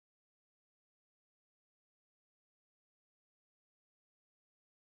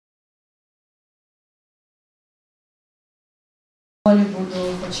We're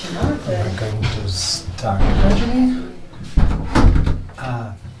going to start gradually.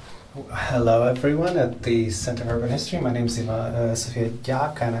 Hello everyone at the Center for Urban History. My name is Soviet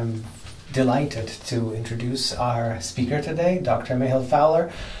Ukrainian, and I'm delighted to introduce our speaker today, Dr. Mayhill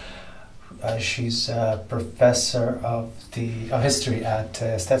Fowler. She's a professor of history at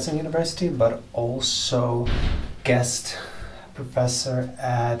Stetson University, but also guest professor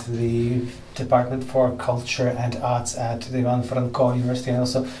at the Department for Culture and Arts at the Ivan Franko University, and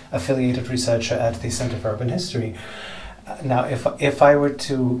also affiliated researcher at the Center for Urban History. Now, if I were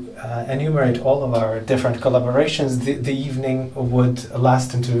to enumerate all of our different collaborations, the evening would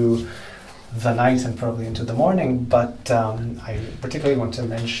last into the night and probably into the morning, but I particularly want to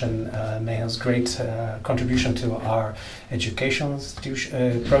mention Mayhill's great contribution to our educational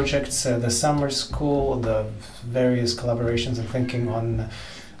projects, the summer school, the various collaborations and thinking on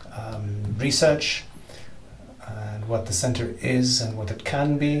research and what the center is and what it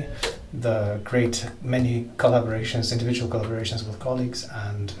can be, the many collaborations, individual collaborations with colleagues,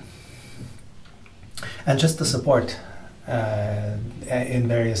 and just the support in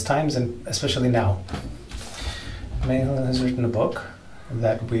various times, and especially now. Mayhill has written a book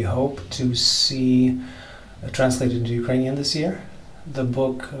that we hope to see translated into Ukrainian this year. The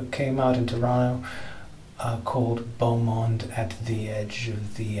book came out in Toronto, called Beaumont at the Edge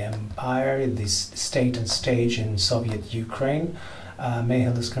of the Empire, this state and stage in Soviet Ukraine.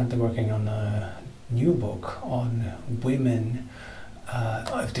 Mayhill is currently working on a new book on women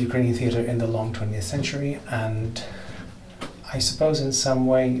of the Ukrainian theater in the long 20th century, and I suppose in some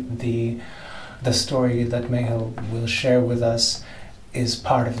way the story that Mayhill will share with us is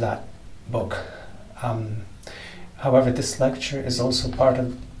part of that book. However, this lecture is also part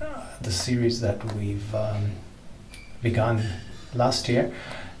of the series that we've begun last year.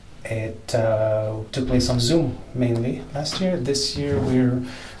 It took place on Zoom mainly last year. This year we're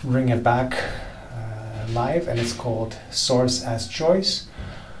bringing it back live, and it's called Source as Choice.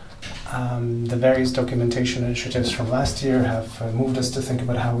 The various documentation initiatives from last year have moved us to think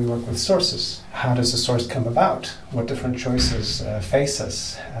about how we work with sources. How does a source come about? What different choices face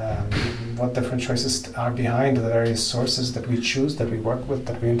us? What different choices are behind the various sources that we choose, that we work with,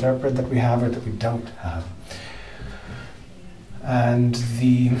 that we interpret, that we have or that we don't have? And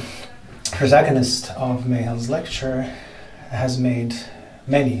the protagonist of Mayhill's lecture has made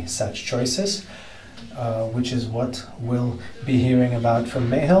many such choices, which is what we'll be hearing about from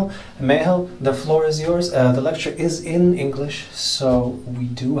Mayhill. Mayhill, the floor is yours. The lecture is in English, so we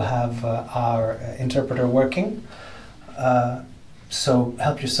do have our interpreter working. So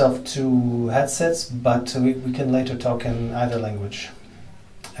help yourself to headsets, but we can later talk in either language.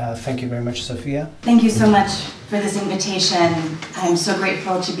 Thank you very much, Sophia. Thank you so much for this invitation. I'm so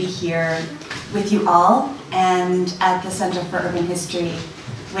grateful to be here with you all and at the Center for Urban History,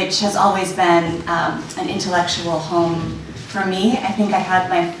 which has always been an intellectual home for me. I think I had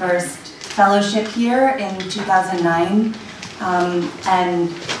my first fellowship here in 2009, and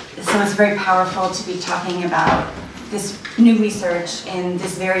so it's very powerful to be talking about this new research in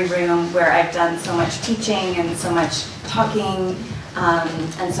this very room where I've done so much teaching and so much talking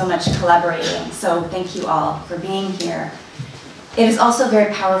and so much collaborating. So thank you all for being here. It is also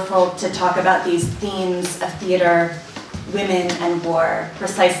very powerful to talk about these themes of theater, women, and war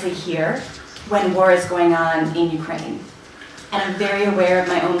precisely here when war is going on in Ukraine. And I'm very aware of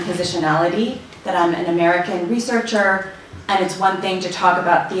my own positionality, that I'm an American researcher, and it's one thing to talk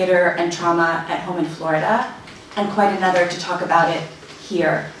about theater and trauma at home in Florida, and quite another to talk about it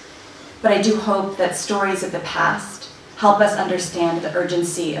here. But I do hope that stories of the past help us understand the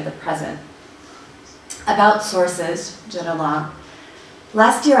urgency of the present. About sources,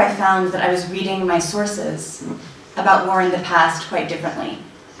 last year I found that I was reading my sources about war in the past quite differently,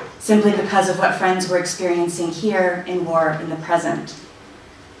 simply because of what friends were experiencing here in war in the present.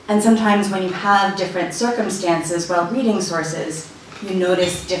 And sometimes when you have different circumstances while reading sources, you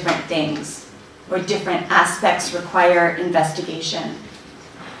notice different things, or different aspects require investigation.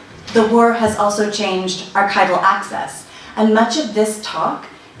 The war has also changed archival access, and much of this talk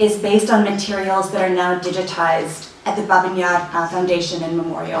is based on materials that are now digitized at the Babyn Yar Foundation and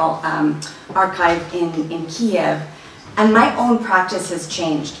Memorial Archive in Kiev. And my own practice has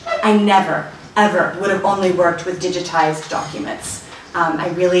changed. I never, ever would have only worked with digitized documents. I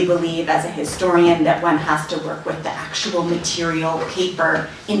really believe as a historian that one has to work with the actual material, paper,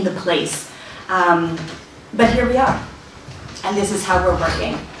 in the place. But here we are, and this is how we're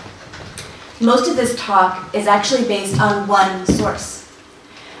working. Most of this talk is actually based on one source,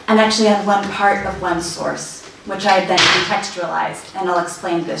 and actually on one part of one source, which I have then contextualized, and I'll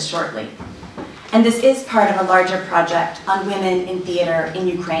explain this shortly. And this is part of a larger project on women in theater in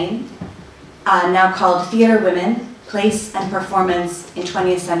Ukraine, now called Theater Women, Place and Performance in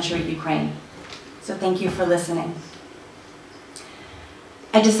 20th Century Ukraine. So thank you for listening.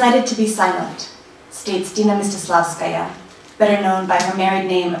 I decided to be silent, states Dina Mstislavskaya, better known by her married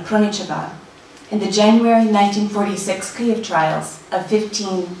name of Pronicheva, in the January 1946 Kyiv trials of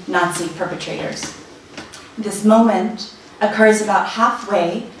 15 Nazi perpetrators. This moment occurs about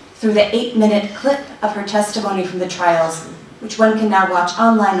halfway through the 8-minute clip of her testimony from the trials, which one can now watch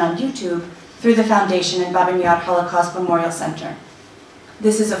online on YouTube through the foundation in Babyn Yar Holocaust Memorial Center.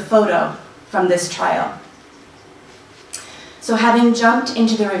 This is a photo from this trial. So having jumped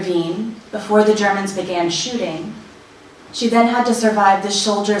into the ravine before the Germans began shooting, she then had to survive the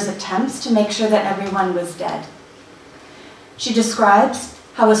soldiers' attempts to make sure that everyone was dead. She describes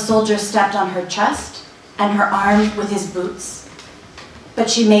how a soldier stepped on her chest and her arm with his boots, but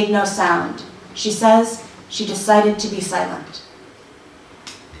she made no sound. She says she decided to be silent.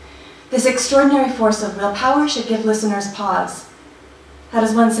 This extraordinary force of willpower should give listeners pause. How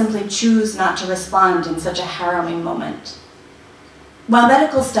does one simply choose not to respond in such a harrowing moment? While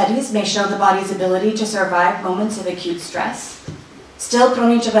medical studies may show the body's ability to survive moments of acute stress, still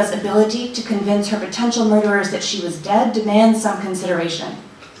Pronicheva's ability to convince her potential murderers that she was dead demands some consideration.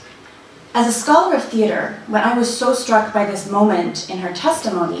 As a scholar of theater, when I was so struck by this moment in her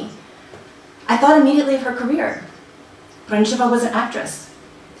testimony, I thought immediately of her career. Pronicheva was an actress.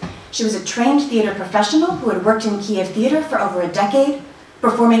 She was a trained theater professional who had worked in Kyiv theater for over a decade,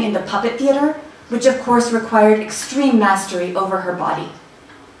 performing in the puppet theater, which of course required extreme mastery over her body.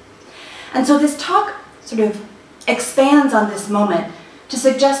 And so this talk sort of expands on this moment to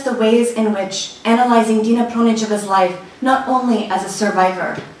suggest the ways in which analyzing Dina Pronicheva's life, not only as a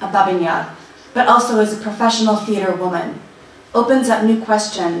survivor of Babyn Yar, but also as a professional theater woman, opens up new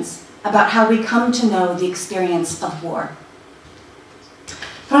questions about how we come to know the experience of war.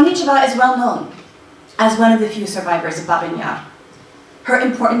 Pronicheva is well known as one of the few survivors of Babyn Yar. Her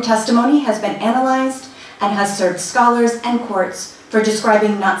important testimony has been analyzed and has served scholars and courts for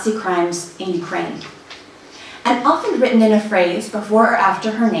describing Nazi crimes in Ukraine. And often written in a phrase before or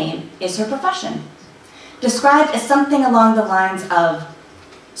after her name is her profession, described as something along the lines of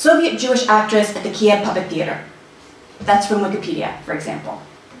Soviet Jewish actress at the Kiev Puppet Theater. That's from Wikipedia, for example.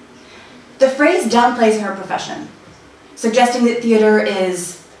 The phrase downplays her profession, suggesting that theater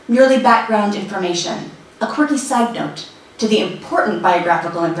is merely background information, a quirky side note to the important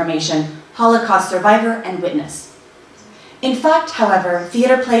biographical information, Holocaust survivor and witness. In fact, however,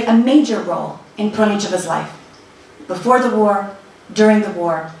 theater played a major role in Pronicheva's life, before the war, during the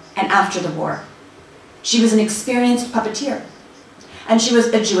war, and after the war. She was an experienced puppeteer, and she was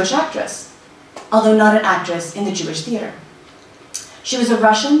a Jewish actress, although not an actress in the Jewish theater. She was a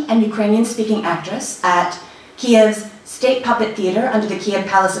Russian and Ukrainian-speaking actress at Kiev's State Puppet Theater under the Kiev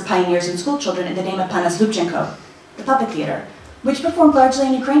Palace of Pioneers and Schoolchildren in the name of Panas Lubchenko, the puppet theater, which performed largely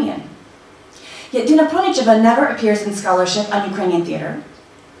in Ukrainian. Yet Dina Pronicheva never appears in scholarship on Ukrainian theater.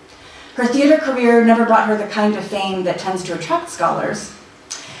 Her theater career never brought her the kind of fame that tends to attract scholars.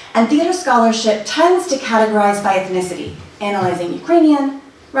 And theater scholarship tends to categorize by ethnicity, analyzing Ukrainian,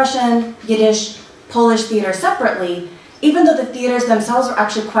 Russian, Yiddish, Polish theater separately, even though the theaters themselves are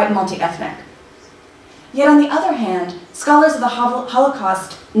actually quite multi-ethnic. Yet on the other hand, scholars of the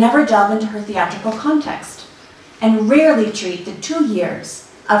Holocaust never delve into her theatrical context, and rarely treat the 2 years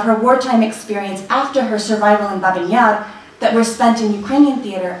of her wartime experience after her survival in Babyn Yar that were spent in Ukrainian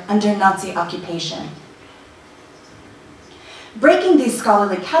theater under Nazi occupation. Breaking these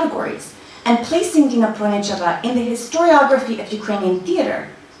scholarly categories and placing Dina Pronicheva in the historiography of Ukrainian theater,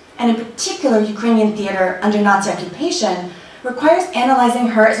 and in particular Ukrainian theater under Nazi occupation, requires analyzing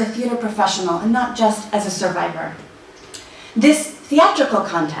her as a theater professional and not just as a survivor. This theatrical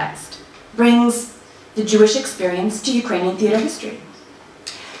context brings the Jewish experience to Ukrainian theater history,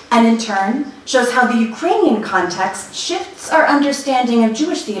 and in turn shows how the Ukrainian context shifts our understanding of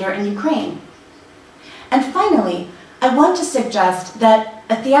Jewish theater in Ukraine. And finally, I want to suggest that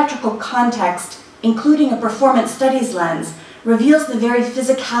a theatrical context, including a performance studies lens, reveals the very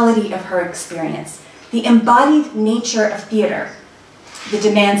physicality of her experience, the embodied nature of theater, the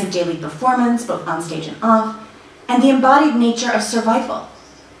demands of daily performance, both on stage and off, and the embodied nature of survival,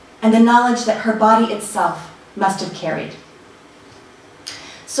 and the knowledge that her body itself must have carried.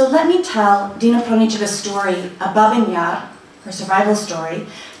 So let me tell Dina Pronicheva's story of Babyn Yar, her survival story,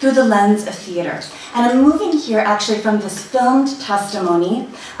 through the lens of theater. And I'm moving here actually from this filmed testimony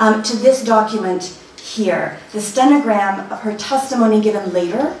to this document here, the stenogram of her testimony given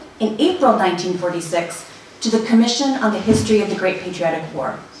later in April 1946 to the Commission on the History of the Great Patriotic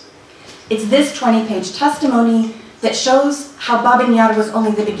War. It's this 20-page testimony that shows how Babyn Yar was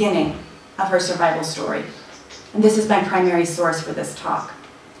only the beginning of her survival story. And this is my primary source for this talk.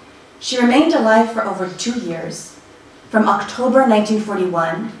 She remained alive for over 2 years, from October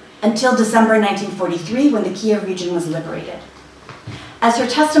 1941 until December 1943, when the Kiev region was liberated. As her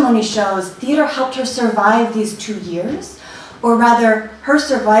testimony shows, theater helped her survive these 2 years, or rather, her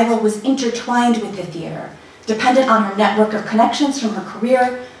survival was intertwined with the theater, dependent on her network of connections from her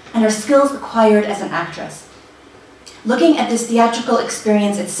career and her skills acquired as an actress. Looking at this theatrical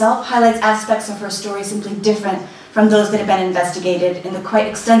experience itself highlights aspects of her story simply different from those that have been investigated in the quite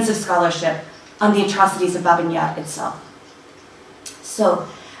extensive scholarship on the atrocities of Babyn Yar itself. So,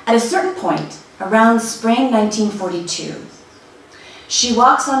 at a certain point, around spring 1942, she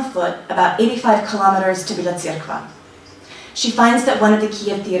walks on foot about 85 kilometers to Bila Tserkva. She finds that one of the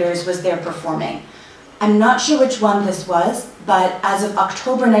Kiev theaters was there performing. I'm not sure which one this was, but as of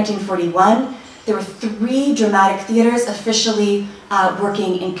October 1941, there were 3 dramatic theaters officially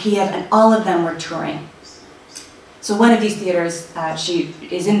working in Kiev, and all of them were touring. So one of these theaters, she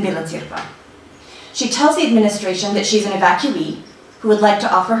is in Bila Tserkva. She tells the administration that she's an evacuee who would like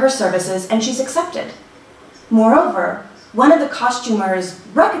to offer her services, and she's accepted. Moreover, one of the costumers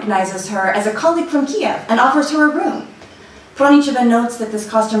recognizes her as a colleague from Kiev and offers her a room. Pronicheva notes that this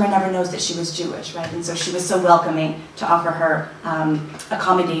costumer never knows that she was Jewish, right? And so she was so welcoming to offer her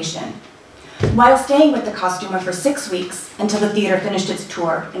accommodation. While staying with the costumer for 6 weeks until the theater finished its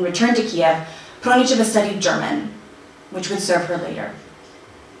tour and returned to Kiev, Pronicheva studied German, which would serve her later.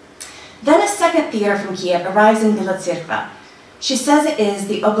 Then a second theater from Kiev arrives in Bila Tserkva. She says it is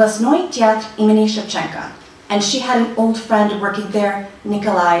the Oblastnoy Teatr imени Shevchenko, and she had an old friend working there,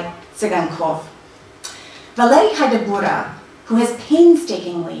 Nikolai Tsigankov. Valery Haidabura, who has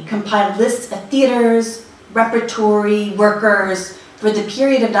painstakingly compiled lists of theaters, repertory, workers for the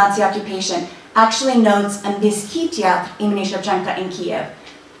period of Nazi occupation, actually notes a Miski Teatr imeni Shevchenko in Kiev.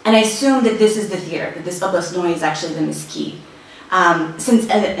 And I assume that this is the theater, that this Oblastnoy is actually the Miski, since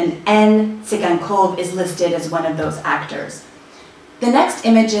an N. Tsigankov is listed as one of those actors. The next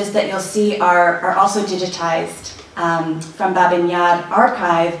images that you'll see are also digitized from Babyn Yar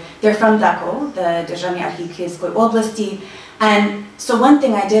archive. They're from Dako, the Державный архив Kievской области. And so one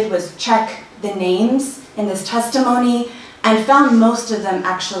thing I did was check the names in this testimony and found most of them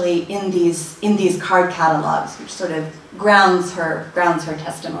actually in these card catalogs, which sort of grounds her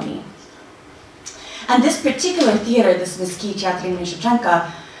testimony. And this particular theater, this Miski Teatr imeni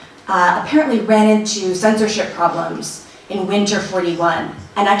Shevchenko, apparently ran into censorship problems in winter 41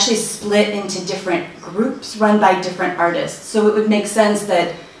 and actually split into different groups run by different artists. So it would make sense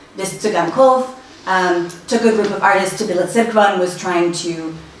that this Tsigankov took a group of artists to Bila Tserkva and was trying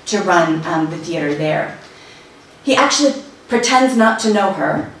to run the theater there. He actually pretends not to know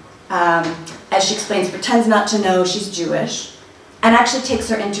her, as she explains, pretends not to know she's Jewish, and actually takes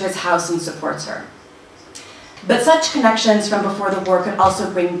her into his house and supports her. But such connections from before the war could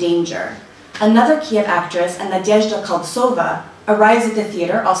also bring danger. Another Kiev actress, Nadezhda Koltsova, arrives at the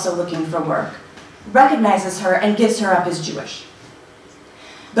theater, also looking for work, recognizes her, and gives her up as Jewish.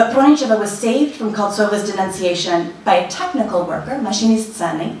 But Pronicheva was saved from Koltsova's denunciation by a technical worker, machinist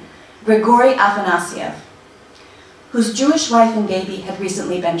sceny, Grigory Afanasyev, whose Jewish wife and baby had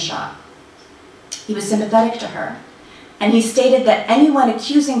recently been shot. He was sympathetic to her, and he stated that anyone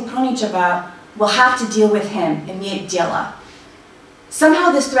accusing Pronicheva will have to deal with him, imyet dela.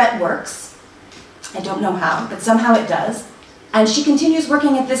 Somehow this threat works. I don't know how, but somehow it does. And she continues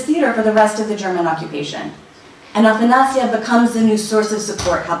working at this theater for the rest of the German occupation. And Afanasyev becomes the new source of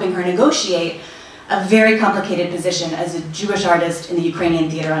support, helping her negotiate a very complicated position as a Jewish artist in the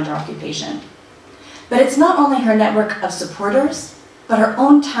Ukrainian theater under occupation. But it's not only her network of supporters, but her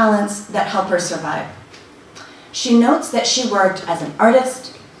own talents that help her survive. She notes that she worked as an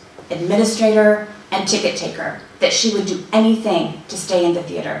artist, administrator, and ticket taker, that she would do anything to stay in the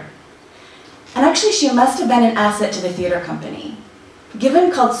theater. And actually, she must have been an asset to the theater company.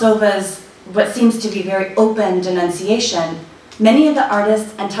 Given Koltsova's what seems to be very open denunciation, many of the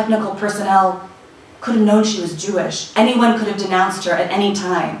artists and technical personnel could have known she was Jewish. Anyone could have denounced her at any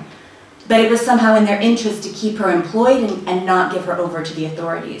time. But it was somehow in their interest to keep her employed and not give her over to the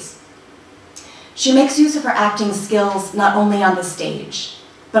authorities. She makes use of her acting skills not only on the stage,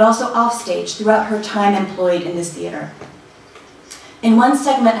 but also off stage throughout her time employed in this theater. In one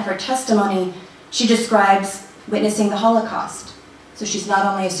segment of her testimony, she describes witnessing the Holocaust. So she's not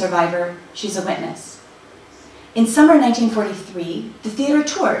only a survivor, she's a witness. In summer 1943, the theater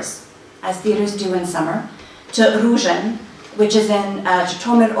tours, as theaters do in summer, to Ruzhen, which is in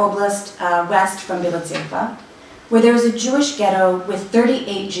Zhytomyr Oblast, west from Bila Tserkva, where there was a Jewish ghetto with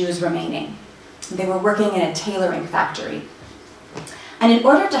 38 Jews remaining. They were working in a tailoring factory. And in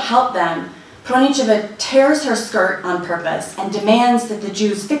order to help them, Pronicheva tears her skirt on purpose and demands that the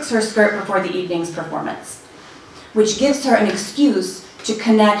Jews fix her skirt before the evening's performance, which gives her an excuse to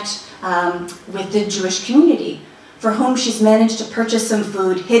connect with the Jewish community, for whom she's managed to purchase some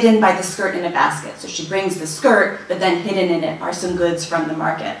food hidden by the skirt in a basket. So she brings the skirt, but then hidden in it are some goods from the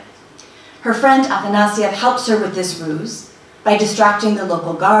market. Her friend Afanasyev helps her with this ruse by distracting the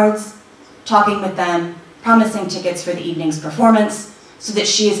local guards, talking with them, promising tickets for the evening's performance, so that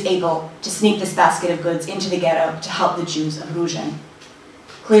she is able to sneak this basket of goods into the ghetto to help the Jews of Ruzhin.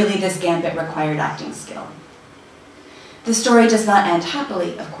 Clearly, this gambit required acting skill. The story does not end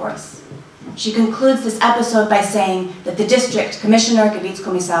happily, of course. She concludes this episode by saying that the district commissioner,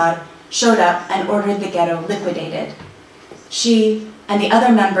 Gebietskommissar, showed up and ordered the ghetto liquidated. She and the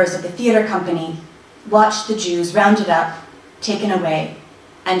other members of the theater company watched the Jews rounded up, taken away,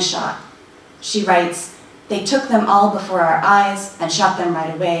 and shot. She writes, "They took them all before our eyes and shot them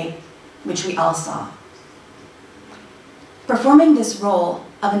right away, which we all saw." Performing this role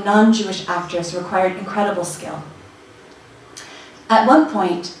of a non-Jewish actress required incredible skill. At one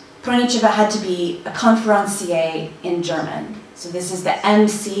point, Pronicheva had to be a conferencier in German. So this is the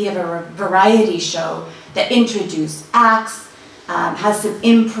MC of a variety show that introduces acts, has some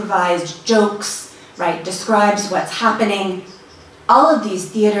improvised jokes, right, describes what's happening. All of these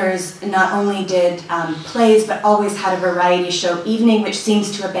theaters not only did plays, but always had a variety show evening, which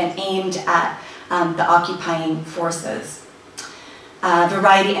seems to have been aimed at the occupying forces.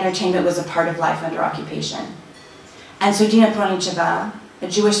 Variety entertainment was a part of life under occupation. And so Dina Pronicheva, a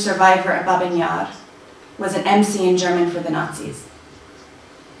Jewish survivor of Babyn Yar, was an MC in German for the Nazis.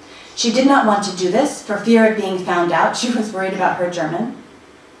 She did not want to do this for fear of being found out. She was worried about her German.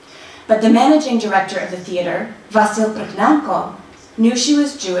 But the managing director of the theater, Vasil Prokhnenko, knew she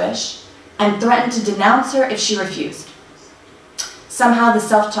was Jewish and threatened to denounce her if she refused. Somehow the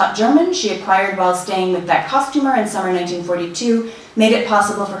self-taught German she acquired while staying with that costumer in summer 1942 made it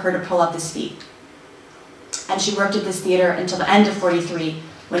possible for her to pull up this feat. And she worked at this theater until the end of 43,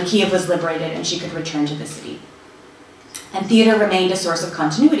 when Kiev was liberated and she could return to the city. And theater remained a source of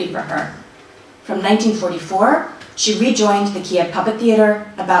continuity for her. From 1944, she rejoined the Kiev Puppet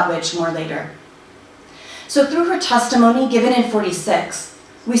Theater, about which more later. So through her testimony given in 46,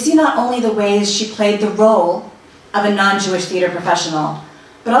 we see not only the ways she played the role of a non-Jewish theater professional,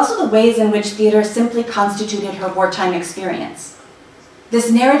 but also the ways in which theater simply constituted her wartime experience. This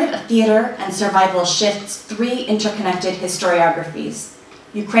narrative of theater and survival shifts three interconnected historiographies: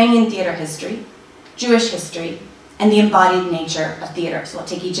 Ukrainian theater history, Jewish history, and the embodied nature of theater. So I'll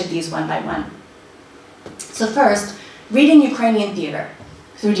take each of these one by one. So first, reading Ukrainian theater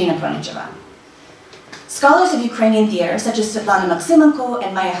through Dina Pronicheva. Scholars of Ukrainian theater, such as Svetlana Maximenko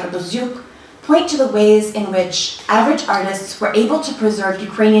and Maya Harbozyuk, point to the ways in which average artists were able to preserve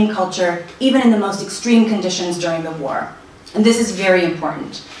Ukrainian culture even in the most extreme conditions during the war. And this is very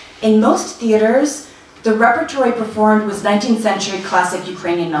important. In most theaters, the repertory performed was 19th century classic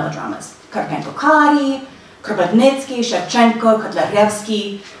Ukrainian melodramas. Karpenko-Kari, Kropotnitsky, Shevchenko, Kotlarevsky,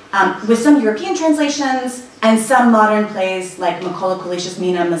 with some European translations and some modern plays like Mykola Kulish's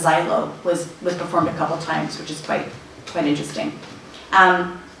Mina Mazailo was performed a couple times, which is quite interesting.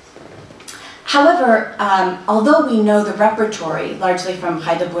 However, although we know the repertory largely from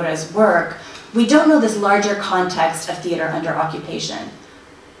Haidabura's work, we don't know this larger context of theater under occupation.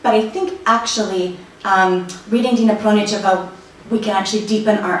 But I think actually, reading Dina Pronicheva, we can actually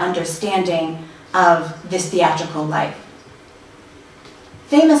deepen our understanding of this theatrical life.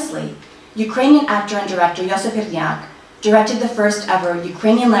 Famously, Ukrainian actor and director Yosip Hyrnyak directed the first ever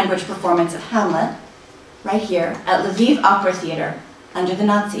Ukrainian language performance of Hamlet, right here, at Lviv Opera Theater, under the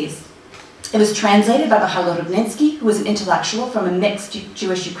Nazis. It was translated by Mihailo Rudnitsky, who was an intellectual from a mixed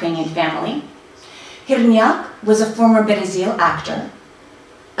Jewish-Ukrainian family. Hyrnyak was a former Berezil actor,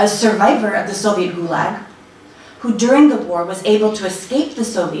 a survivor of the Soviet Gulag, who during the war was able to escape the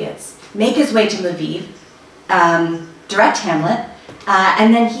Soviets, make his way to Lviv, direct Hamlet, and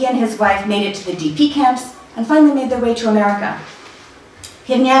then he and his wife made it to the DP camps and finally made their way to America.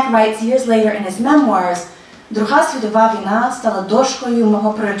 Hyrnyak writes years later in his memoirs, "Друга світова війна стала дошкою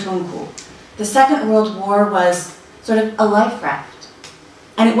мого порятунку." The Second World War was sort of a life raft,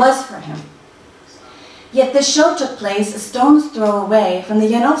 and it was for him. Yet this show took place a stone's throw away from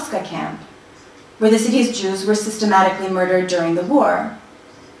the Yanovska camp, where the city's Jews were systematically murdered during the war.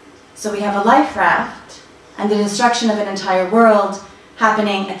 So we have a life raft and the destruction of an entire world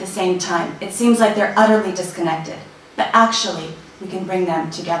happening at the same time. It seems like they're utterly disconnected, but actually we can bring them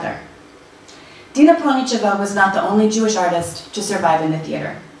together. Dina Pronicheva was not the only Jewish artist to survive in the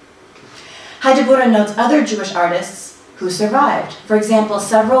theater. Haidebura notes other Jewish artists who survived. For example,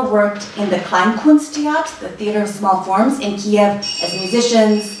 several worked in the Kleinkunsttheater, the theater of small forms, in Kiev as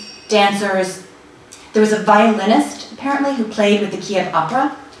musicians, dancers. There was a violinist, apparently, who played with the Kiev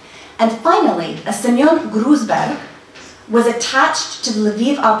Opera. And finally, a Semyon Gruzberg was attached to the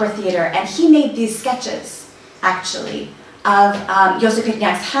Lviv Opera Theater, and he made these sketches, actually, of Yosef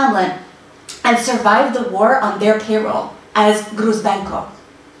Irniak's Hamlet, and survived the war on their payroll as Gruzbenko.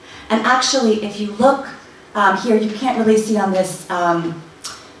 And actually, if you look here, you can't really see on this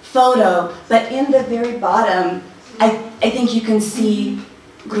photo, but in the very bottom, I think you can see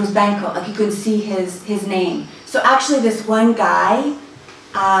Gruzbenko, like you can see his name. So actually this one guy,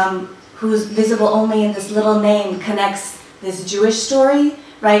 who's visible only in this little name, connects this Jewish story,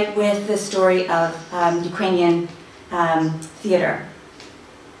 right, with the story of Ukrainian theater.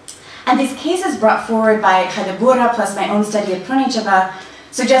 And these cases brought forward by Haidebura, plus my own study of Pronicheva,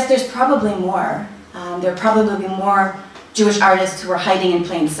 suggest there's probably more. There are probably more Jewish artists who are hiding in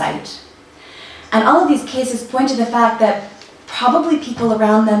plain sight. And all of these cases point to the fact that probably people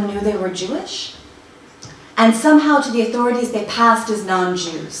around them knew they were Jewish, and somehow to the authorities they passed as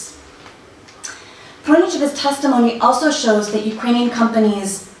non-Jews. Pronicheva's testimony also shows that Ukrainian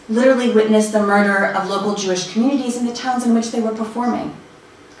companies literally witnessed the murder of local Jewish communities in the towns in which they were performing.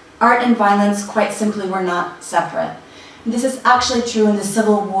 Art and violence, quite simply, were not separate. And this is actually true in the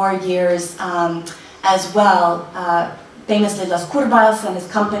Civil War years as well. Famously, Las Kurbas and his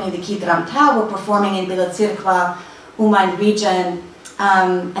company, the Kidram Ta, were performing in Bila Tsirkva, Uman region.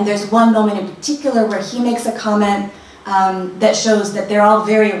 And there's one moment in particular where he makes a comment that shows that they're all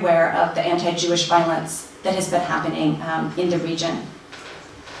very aware of the anti-Jewish violence that has been happening in the region.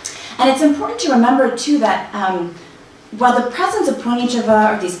 And it's important to remember, too, that while the presence of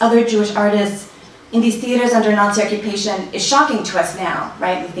Pronicheva or these other Jewish artists in these theaters under Nazi occupation is shocking to us now,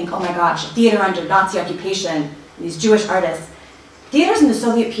 right? We think, oh my gosh, a theater under Nazi occupation, these Jewish artists. Theaters in the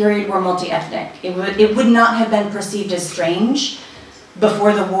Soviet period were multi-ethnic. It would not have been perceived as strange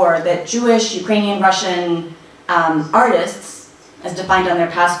before the war that Jewish, Ukrainian, Russian artists, as defined on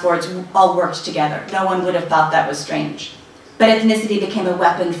their passports, all worked together. No one would have thought that was strange. But ethnicity became a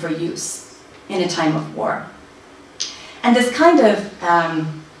weapon for use in a time of war. And this kind of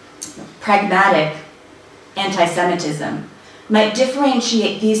pragmatic anti-Semitism might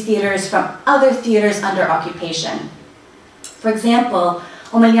differentiate these theaters from other theaters under occupation. For example,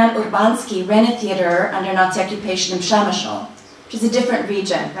 Omelian Urbanski ran a theater under Nazi occupation in Przemysl, which is a different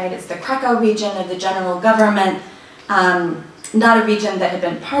region, right? It's the Krakow region of the general government, not a region that had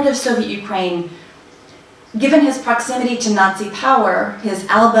been part of Soviet Ukraine. Given his proximity to Nazi power, his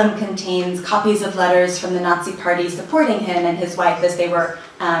album contains copies of letters from the Nazi party supporting him and his wife as they were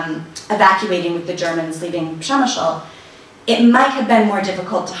evacuating with the Germans leaving Przemysl. It might have been more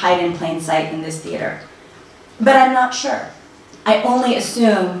difficult to hide in plain sight in this theater. But I'm not sure. I only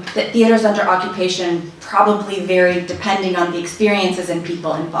assume that theaters under occupation probably varied depending on the experiences and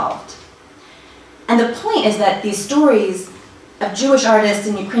people involved. And the point is that these stories of Jewish artists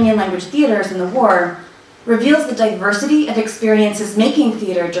in Ukrainian language theaters in the war reveals the diversity of experiences making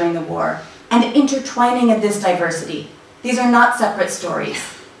theater during the war and the intertwining of this diversity. These are not separate stories,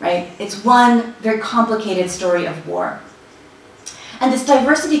 right? It's one very complicated story of war. And this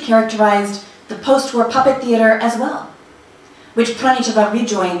diversity characterized the post-war puppet theater as well, which Pronicheva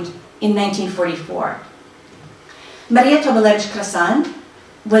rejoined in 1944. Maria Tobelevich Krasan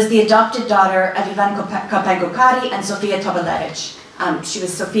was the adopted daughter of Ivan Kopenko-Kari and Sofia Tobelevich. She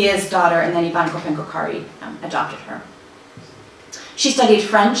was Sofia's daughter, and then Ivan Kopenko-Kari adopted her. She studied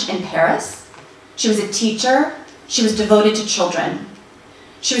French in Paris. She was a teacher. She was devoted to children.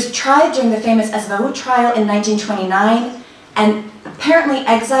 She was tried during the famous SVU trial in 1929 and apparently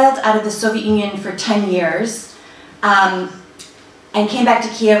exiled out of the Soviet Union for 10 years and came back to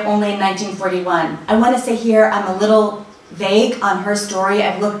Kiev only in 1941. I want to say here I'm a little vague on her story.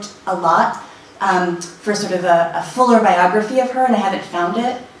 I've looked a lot for sort of a fuller biography of her, and I haven't found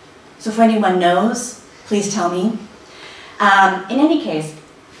it. So if anyone knows, please tell me. In any case,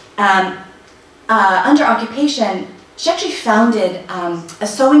 under occupation, she actually founded a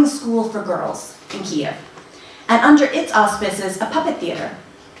sewing school for girls in Kiev, and under its auspices, a puppet theater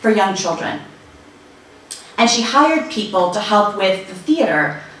for young children. And she hired people to help with the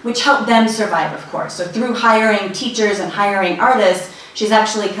theater, which helped them survive, of course. So through hiring teachers and hiring artists, she's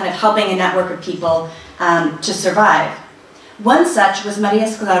actually kind of helping a network of people to survive. One such was Maria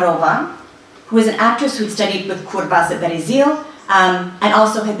Sklarova, who was an actress who'd studied with Kurbas at Berezil, and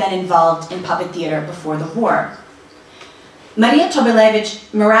also had been involved in puppet theater before the war. Maria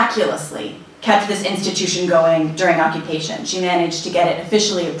Tobelevich miraculously kept this institution going during occupation. She managed to get it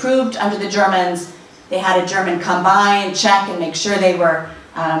officially approved under the Germans. They had a German come by and check and make sure they were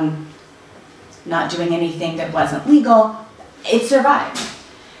not doing anything that wasn't legal. It survived.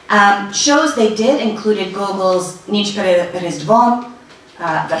 Shows they did included Gogol's Nicz przed Rіздвом,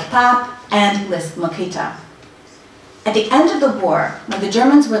 Vertap, and List Mokita. At the end of the war, when the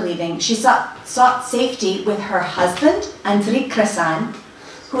Germans were leaving, she sought safety with her husband, Andriy Kresan,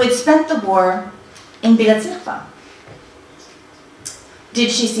 who had spent the war in Bila Tsikva.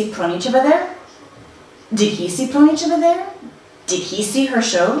 Did she see Pronicheva there? Did he see Pronicheva there? Did he see her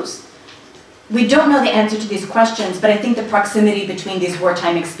shows? We don't know the answer to these questions, but I think the proximity between these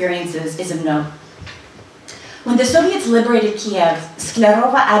wartime experiences is of note. When the Soviets liberated Kiev,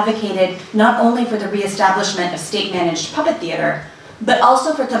 Sklarova advocated not only for the reestablishment of state-managed puppet theater, but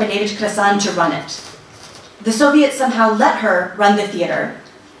also for Tabelevich Kresan to run it. The Soviets somehow let her run the theater,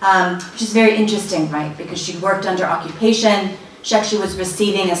 which is very interesting, right? Because she worked under occupation, she actually was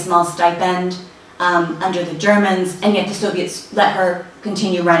receiving a small stipend under the Germans, and yet the Soviets let her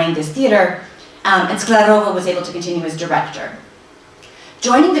continue running this theater, and Sklarova was able to continue as director.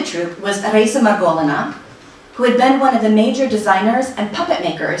 Joining the troupe was Raisa Margolina, who had been one of the major designers and puppet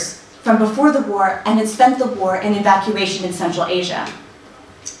makers from before the war and had spent the war in evacuation in Central Asia.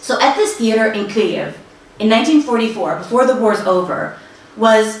 So at this theater in Kyiv, in 1944, before the war's over,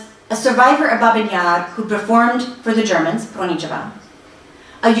 was a survivor of Babyn Yar who performed for the Germans, Pronicheva,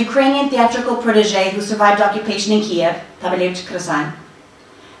 a Ukrainian theatrical protege who survived occupation in Kiev, Tabelevich Kresan,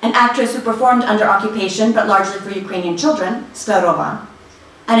 an actress who performed under occupation but largely for Ukrainian children, Sklarova,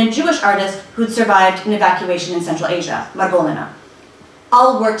 and a Jewish artist who'd survived an evacuation in Central Asia, Margolina.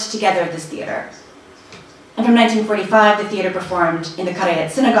 All worked together at this theater. And from 1945, the theater performed in the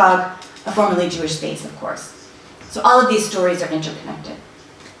Karayat Synagogue, a formerly Jewish space, of course. So all of these stories are interconnected.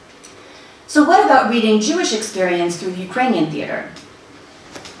 So what about reading Jewish experience through Ukrainian theater?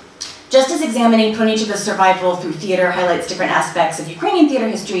 Just as examining Pronicheva's survival through theater highlights different aspects of Ukrainian theater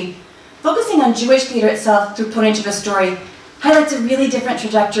history, focusing on Jewish theater itself through Pronicheva's story highlights a really different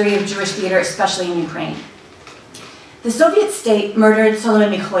trajectory of Jewish theater, especially in Ukraine. The Soviet state murdered Solomon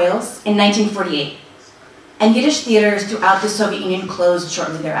Mikhoels in 1948, and Yiddish theaters throughout the Soviet Union closed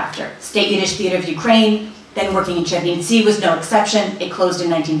shortly thereafter. State Yiddish Theater of Ukraine, then working in Chernivtsi, was no exception. It closed in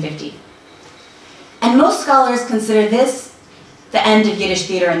 1950. And most scholars consider this the end of Yiddish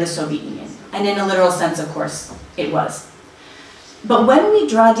theater in the Soviet Union. And in a literal sense, of course, it was. But when we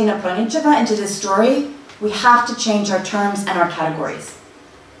draw Dina Pronicheva into this story, we have to change our terms and our categories.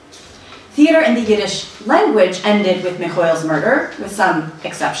 Theater in the Yiddish language ended with Mikhoel's murder, with some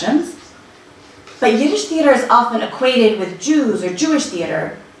exceptions. But Yiddish theater is often equated with Jews or Jewish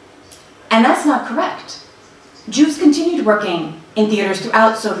theater, and that's not correct. Jews continued working in theaters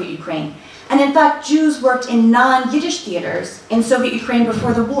throughout Soviet Ukraine. And in fact, Jews worked in non-Yiddish theaters in Soviet Ukraine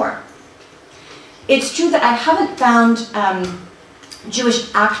before the war. It's true that I haven't found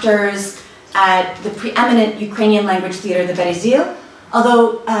Jewish actors at the preeminent Ukrainian language theater, the Berezil,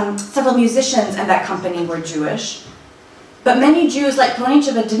 although several musicians in that company were Jewish. But many Jews, like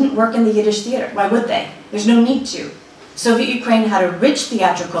Pronicheva, didn't work in the Yiddish theater. Why would they? There's no need to. Soviet Ukraine had a rich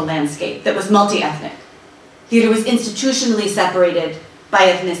theatrical landscape that was multi-ethnic. Theater was institutionally separated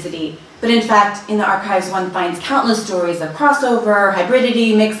by ethnicity, but in fact, in the archives, one finds countless stories of crossover,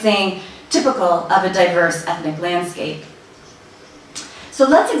 hybridity, mixing, typical of a diverse ethnic landscape. So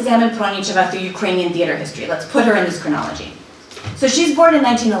let's examine Pronicheva through Ukrainian theater history. Let's put her in this chronology. So she's born in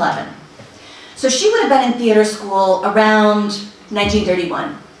 1911. So she would have been in theater school around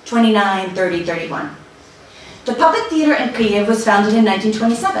 1931, 29, 30, 31. The puppet theater in Kyiv was founded in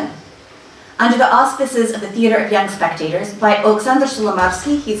 1927, under the auspices of the Theater of Young Spectators by Oleksandr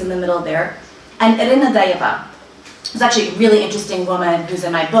Solomarsky, he's in the middle there, and Irina Dayeva. It's actually a really interesting woman who's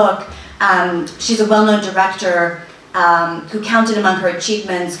in my book. She's a well-known director who counted among her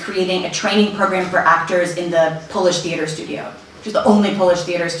achievements creating a training program for actors in the Polish theater studio. She's the only Polish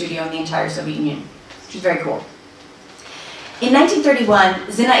theater studio in the entire Soviet Union. She's very cool. In 1931,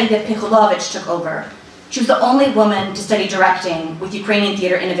 Zinaida Pichulovich took over. She was the only woman to study directing with Ukrainian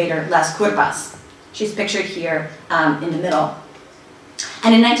theater innovator Les Kurbas. She's pictured here in the middle.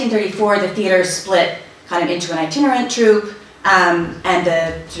 And in 1934, the theater split kind of into an itinerant troupe and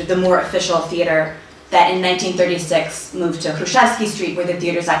the more official theater that in 1936 moved to Khrushchevsky Street, where the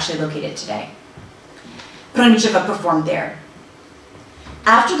theater is actually located today. Pronicheva performed there.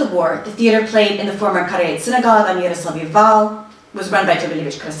 After the war, the theater played in the former Karayat Synagogue on Yaroslavy Val, was run by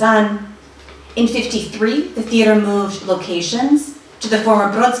Tabelevich Kresan. In 1953, the theater moved locations to the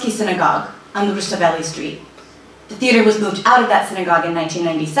former Brodsky Synagogue on Rustaveli Street. The theater was moved out of that synagogue in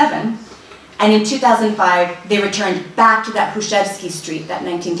 1997, And in 2005, they returned back to that Hrushevsky Street, that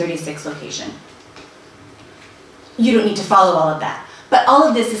 1936 location. You don't need to follow all of that. But all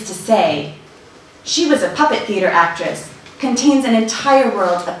of this is to say, she was a puppet theater actress, contains an entire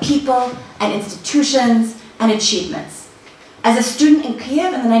world of people and institutions and achievements. As a student in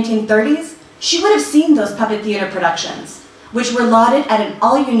Kiev in the 1930s, she would have seen those puppet theater productions, which were lauded at an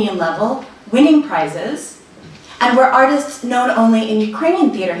all-union level, winning prizes, and where artists known only in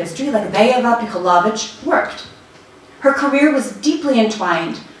Ukrainian theater history, like Veyeva, Picholovich, worked. Her career was deeply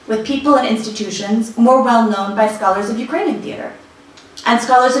entwined with people and institutions more well known by scholars of Ukrainian theater. And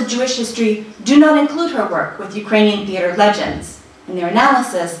scholars of Jewish history do not include her work with Ukrainian theater legends in their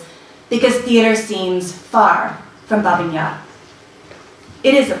analysis because theater seems far from Babyn Yar.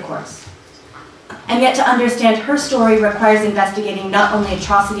 It is, of course. And yet to understand her story requires investigating not only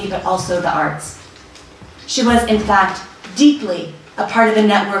atrocity but also the arts. She was, in fact, deeply a part of the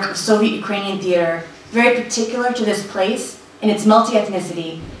network of Soviet Ukrainian theater, very particular to this place in its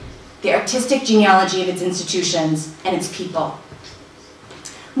multi-ethnicity, the artistic genealogy of its institutions, and its people.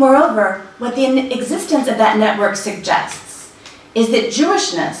 Moreover, what the existence of that network suggests is that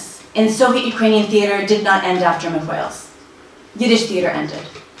Jewishness in Soviet Ukrainian theater did not end after Mikhail's. Yiddish theater ended,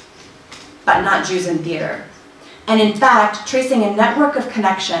 but not Jews in theater. And in fact, tracing a network of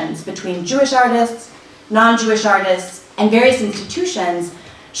connections between Jewish artists, non-Jewish artists, and various institutions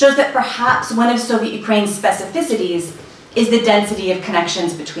shows that perhaps one of Soviet Ukraine's specificities is the density of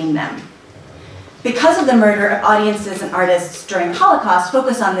connections between them. Because of the murder of audiences and artists during the Holocaust,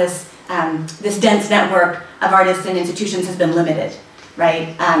 focus on this, this dense network of artists and institutions has been limited,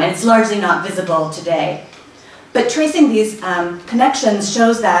 right? And it's largely not visible today. But tracing these connections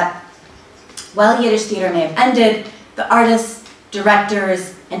shows that while Yiddish theater may have ended, the artists,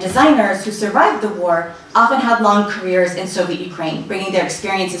 directors, and designers who survived the war often had long careers in Soviet Ukraine, bringing their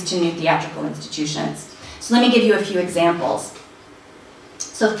experiences to new theatrical institutions. So let me give you a few examples.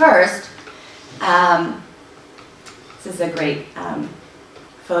 So first, this is a great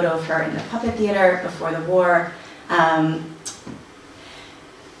photo of her in the puppet theater before the war. So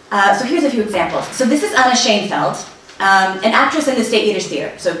here's a few examples. So this is Anna Schoenfeld, an actress in the State Yiddish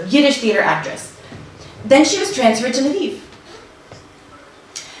Theater, so Yiddish theater actress. Then she was transferred to Lviv.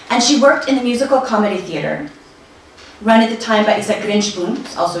 And she worked in the musical comedy theater, run at the time by Isaac Grinshpun,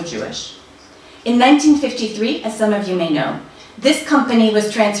 who's also Jewish. In 1953, as some of you may know, this company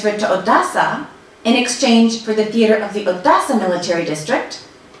was transferred to Odessa in exchange for the theater of the Odessa Military District,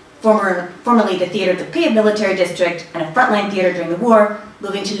 formerly the theater of the Kiev Military District and a frontline theater during the war,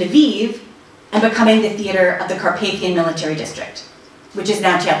 moving to Lviv and becoming the theater of the Carpathian Military District, which is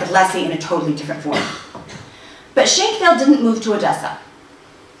now Teatr Lessy in a totally different form. But Schoenfeld didn't move to Odessa.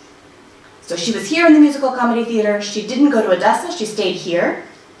 So she was here in the musical comedy theater, she didn't go to Odessa, she stayed here,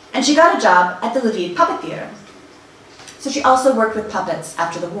 and she got a job at the Lviv Puppet Theater. So she also worked with puppets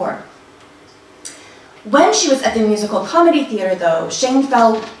after the war. When she was at the musical comedy theater, though,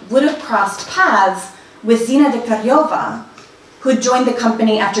 Schoenfeld would have crossed paths with Zina Dektaryova, who had joined the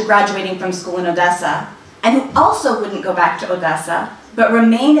company after graduating from school in Odessa, and who also wouldn't go back to Odessa, but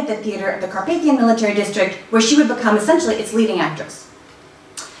remain at the theater of the Carpathian Military District, where she would become essentially its leading actress.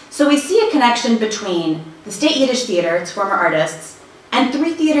 So we see a connection between the State Yiddish Theater, its former artists, and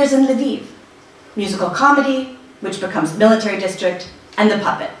 3 theaters in Lviv: musical comedy, which becomes the military district, and the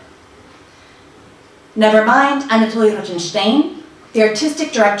puppet. Never mind Anatoly Rothenstein, the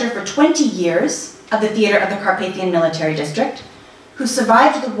artistic director for 20 years of the theater of the Carpathian Military District, who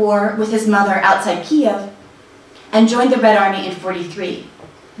survived the war with his mother outside Kiev and joined the Red Army in '43,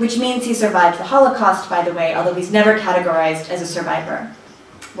 which means he survived the Holocaust, by the way, although he's never categorized as a survivor.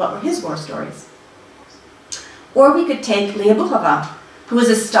 What were his war stories? Or we could take Leah Buchova, who was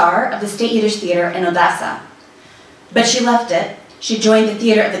a star of the State Yiddish Theater in Odessa. But she left it. She joined the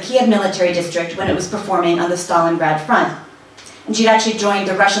theater of the Kiev Military District when it was performing on the Stalingrad front. And she'd actually joined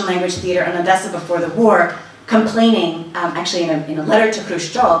the Russian language theater in Odessa before the war, complaining, actually in a letter to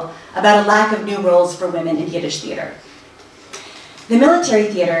Khrushchev, about a lack of new roles for women in Yiddish theater. The military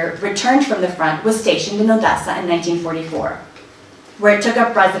theater, returned from the front, was stationed in Odessa in 1944, where it took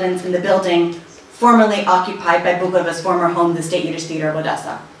up residence in the building formerly occupied by Buchova's former home, the State Yiddish Theater of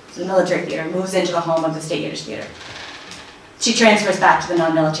Odessa. So the military theater moves into the home of the State Yiddish Theater. She transfers back to the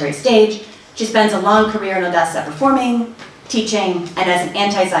non-military stage. She spends a long career in Odessa performing, teaching, and as an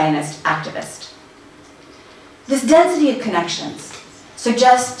anti-Zionist activist. This density of connections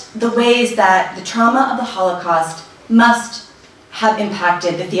suggests the ways that the trauma of the Holocaust must have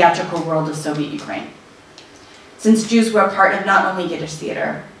impacted the theatrical world of Soviet Ukraine, since Jews were a part of not only Yiddish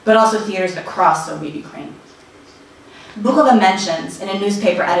theater, but also theaters across Soviet Ukraine. Buchova mentions in a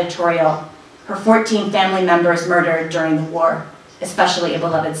newspaper editorial her 14 family members murdered during the war, especially a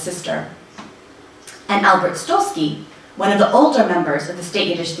beloved sister. And Albert Stolsky, one of the older members of the State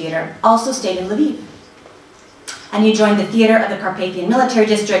Yiddish Theater, also stayed in Lviv. And he joined the theater of the Carpathian Military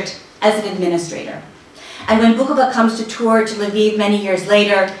District as an administrator. And when Bukova comes to tour to Lviv many years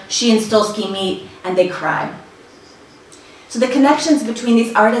later, she and Stolsky meet and they cry. So the connections between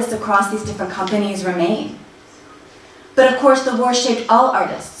these artists across these different companies remain. But of course, the war shaped all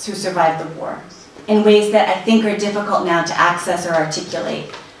artists who survived the war in ways that I think are difficult now to access or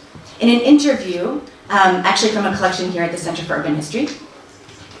articulate. In an interview, actually from a collection here at the Center for Urban History,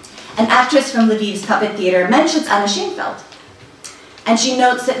 an actress from Lviv's puppet theater mentions Anna Schoenfeld. And she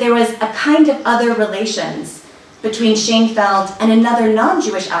notes that there was a kind of other relations between Schoenfeld and another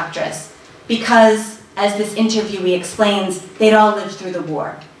non-Jewish actress because, as this interviewee explains, they'd all lived through the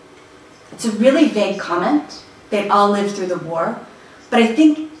war. It's a really vague comment, they'd all lived through the war, but I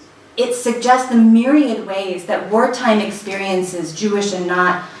think it suggests the myriad ways that wartime experiences, Jewish and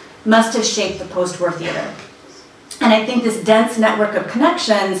not, must have shaped the post-war theater. And I think this dense network of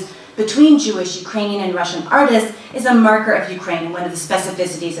connections between Jewish, Ukrainian, and Russian artists is a marker of Ukraine and one of the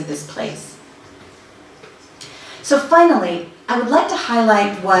specificities of this place. So finally, I would like to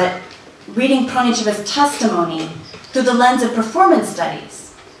highlight what reading Pronicheva's testimony through the lens of performance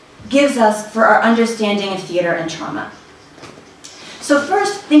studies gives us for our understanding of theater and trauma. So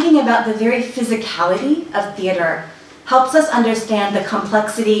first, thinking about the very physicality of theater helps us understand the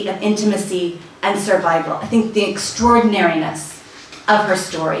complexity of intimacy and survival. I think the extraordinariness of her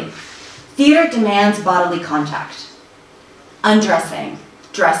story. Theater demands bodily contact. Undressing,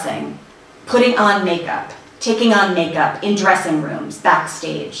 dressing, putting on makeup, taking on makeup in dressing rooms,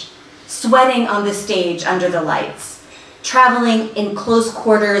 backstage, sweating on the stage under the lights, traveling in close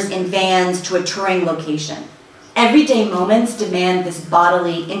quarters in vans to a touring location. Everyday moments demand this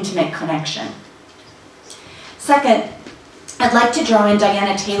bodily, intimate connection. Second, I'd like to draw in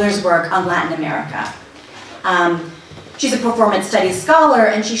Diana Taylor's work on Latin America. She's a performance studies scholar,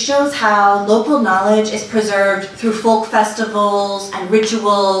 and she shows how local knowledge is preserved through folk festivals and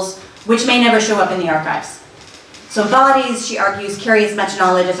rituals, which may never show up in the archives. So bodies, she argues, carry as much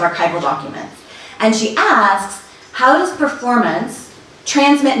knowledge as archival documents. And she asks, how does performance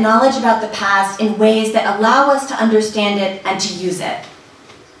transmit knowledge about the past in ways that allow us to understand it and to use it?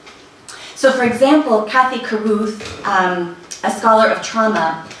 So for example, Kathy Caruth, a scholar of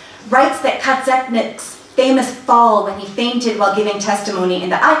trauma, writes that Kaczeknik's famous fall when he fainted while giving testimony in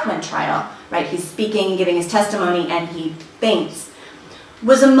the Eichmann trial, right? He's speaking, giving his testimony, and he faints,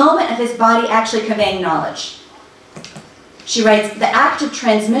 was a moment of his body actually conveying knowledge. She writes, the act of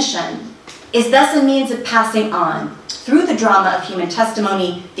transmission is thus a means of passing on, through the drama of human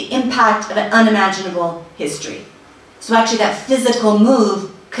testimony, the impact of an unimaginable history. So actually that physical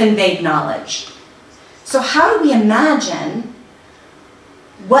move conveyed knowledge. So how do we imagine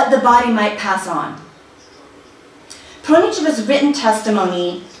what the body might pass on? Pronicheva's written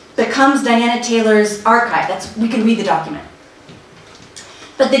testimony becomes Diana Taylor's archive. We can read the document.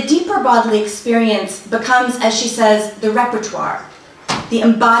 But the deeper bodily experience becomes, as she says, the repertoire, the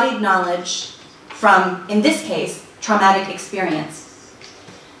embodied knowledge from, in this case, traumatic experience.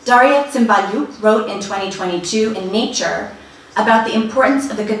 Daria Tsimbalyuk wrote in 2022 in Nature about the importance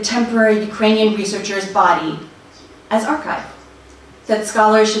of the contemporary Ukrainian researcher's body as archive, that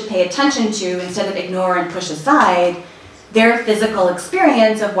scholars should pay attention to instead of ignore and push aside their physical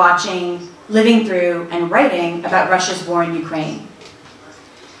experience of watching, living through, and writing about Russia's war in Ukraine.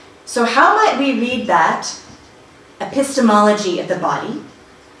 So how might we read that epistemology of the body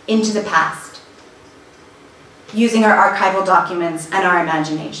into the past, using our archival documents and our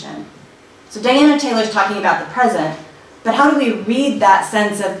imagination? So Diana Taylor's talking about the present, but how do we read that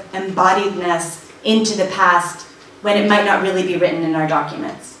sense of embodiedness into the past when it might not really be written in our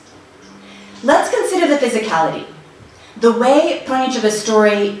documents? Let's consider the physicality, the way Pronicheva's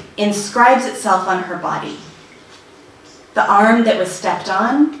story inscribes itself on her body. The arm that was stepped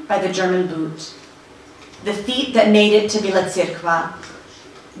on by the German boot, the feet that made it to Bila Tsirkva,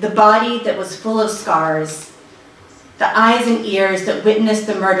 the body that was full of scars, the eyes and ears that witnessed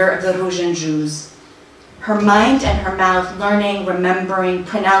the murder of the Russian Jews, her mind and her mouth learning, remembering,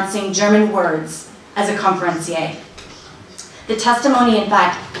 pronouncing German words as a conferencier. The testimony, in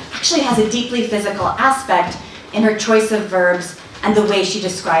fact, actually has a deeply physical aspect in her choice of verbs and the way she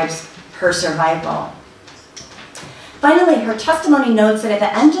describes her survival. Finally, her testimony notes that at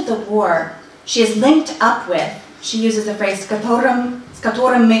the end of the war, she is linked up with, she uses the phrase, "Skatorym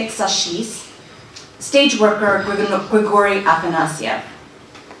my zashlis," stage worker Grigory Afanasyev.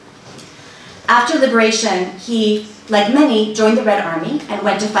 After liberation, he like many, joined the Red Army and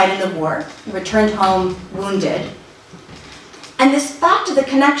went to fight in the war. He returned home wounded. And this fact of the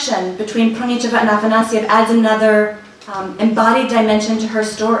connection between Pronicheva and Afanasyev adds another embodied dimension to her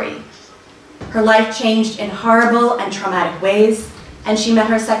story. Her life changed in horrible and traumatic ways, and she met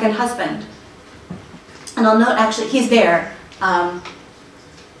her second husband. And I'll note, actually, he's there, down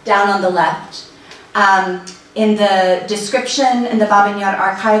on the left. In the description in the Babyn Yar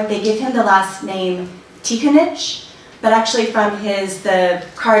archive, they give him the last name Tikhonich, but actually from the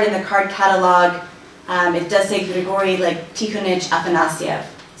card in the card catalog, it does say Grigory, like Tikhonich Afanasyev.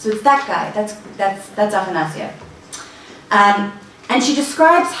 So it's that guy, that's Afanasyev. And she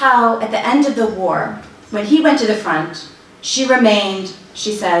describes how at the end of the war, when he went to the front, she remained,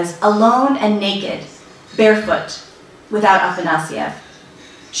 she says, alone and naked, barefoot, without Afanasyev.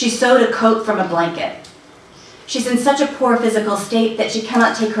 She sewed a coat from a blanket. She's in such a poor physical state that she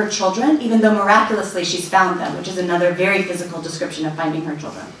cannot take her children, even though miraculously she's found them, which is another very physical description of finding her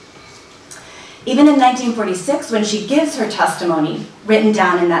children. Even in 1946, when she gives her testimony, written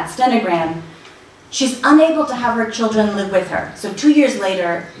down in that stenogram, she's unable to have her children live with her. So 2 years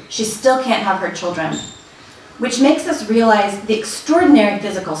later, she still can't have her children, which makes us realize the extraordinary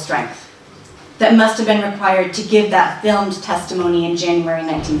physical strength that must have been required to give that filmed testimony in January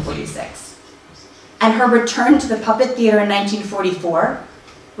 1946. And her return to the puppet theater in 1944,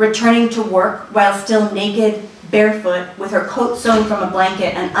 returning to work while still naked, barefoot, with her coat sewn from a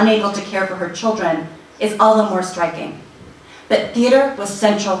blanket and unable to care for her children, is all the more striking. But theater was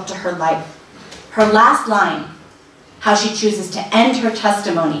central to her life. Her last line, how she chooses to end her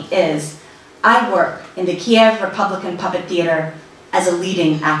testimony, is, "I work in the Kiev Republican Puppet Theater as a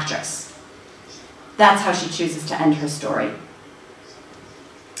leading actress." That's how she chooses to end her story.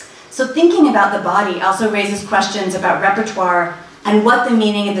 So thinking about the body also raises questions about repertoire and what the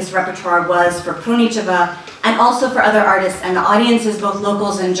meaning of this repertoire was for Pronicheva and also for other artists and the audiences, both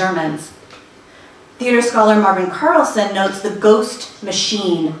locals and Germans. Theater scholar Marvin Carlson notes the ghost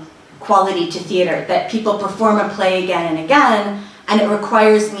machine quality to theater, that people perform a play again and again, and it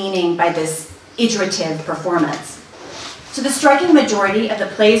requires meaning by this iterative performance. So the striking majority of the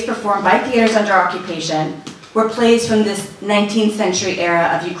plays performed by theaters under occupation were plays from this 19th century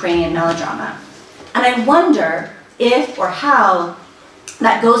era of Ukrainian melodrama. And I wonder if or how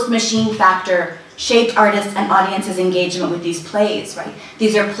that ghost machine factor shaped artists and audiences' engagement with these plays, right?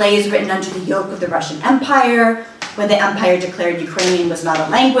 These are plays written under the yoke of the Russian Empire, when the empire declared Ukrainian was not a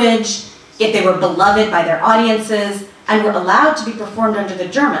language, yet they were beloved by their audiences and were allowed to be performed under the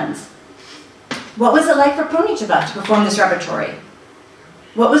Germans. What was it like for Pronicheva to perform this repertory?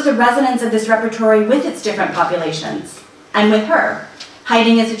 What was the resonance of this repertory with its different populations, and with her,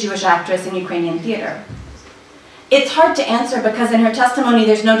 hiding as a Jewish actress in Ukrainian theater? It's hard to answer because in her testimony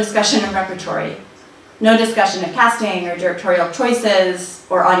there's no discussion of repertory, no discussion of casting or directorial choices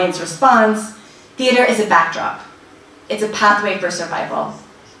or audience response. Theater is a backdrop. It's a pathway for survival.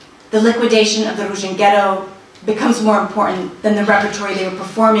 The liquidation of the Ruzhin ghetto becomes more important than the repertory they were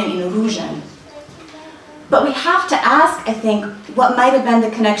performing in Ruzhin. But we have to ask, I think, what might have been the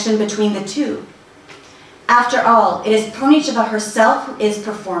connection between the two. After all, it is Pronicheva herself who is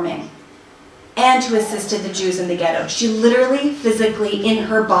performing and who assisted the Jews in the ghetto. She literally, physically, in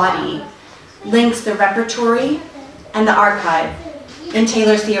her body, links the repertory and the archive in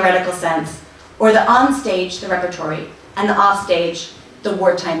Taylor's theoretical sense, or the on-stage, the repertory, and the off-stage, the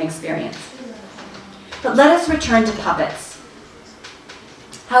wartime experience. But let us return to puppets.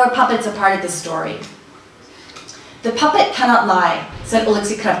 How are puppets a part of this story? "The puppet cannot lie," said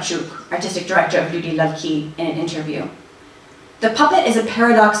Oleksiy Kravchuk, artistic director of Люди Lavki, in an interview. "The puppet is a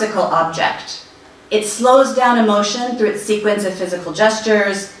paradoxical object. It slows down emotion through its sequence of physical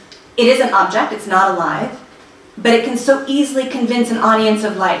gestures. It is an object, it's not alive, but it can so easily convince an audience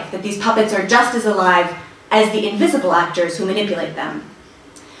of life that these puppets are just as alive as the invisible actors who manipulate them."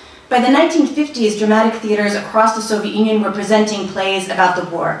 By the 1950s, dramatic theaters across the Soviet Union were presenting plays about the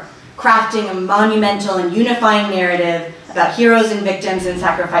war, crafting a monumental and unifying narrative about heroes and victims and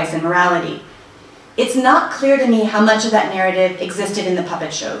sacrifice and morality. It's not clear to me how much of that narrative existed in the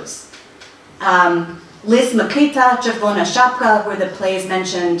puppet shows. Lis Makita, Czerwona Szapka were the plays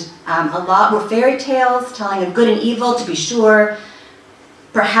mentioned a lot, were fairy tales telling of good and evil, to be sure.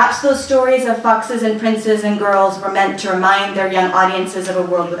 Perhaps those stories of foxes and princes and girls were meant to remind their young audiences of a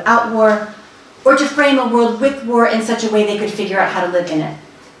world without war, or to frame a world with war in such a way they could figure out how to live in it.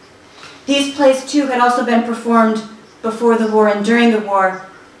 These plays, too, had also been performed before the war and during the war,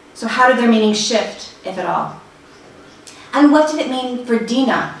 so how did their meaning shift, if at all? And what did it mean for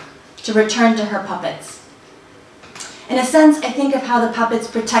Dina to return to her puppets? In a sense, I think of how the puppets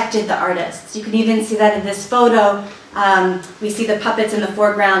protected the artists. You can even see that in this photo We see the puppets in the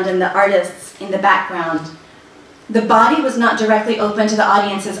foreground and the artists in the background. The body was not directly open to the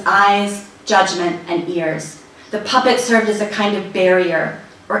audience's eyes, judgment, and ears. The puppet served as a kind of barrier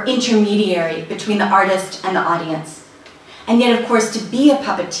or intermediary between the artist and the audience. And yet, of course, to be a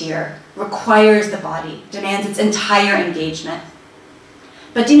puppeteer requires the body, demands its entire engagement.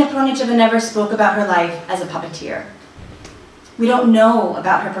 But Dina Pronicheva never spoke about her life as a puppeteer. We don't know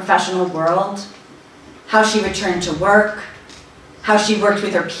about her professional world, how she returned to work, how she worked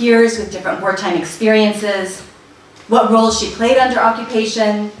with her peers with different wartime experiences, what roles she played under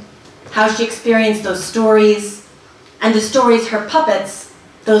occupation, how she experienced those stories, and the stories her puppets,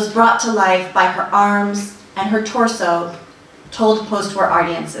 those brought to life by her arms and her torso, told post-war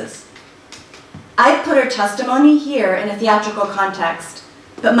audiences. I've put her testimony here in a theatrical context,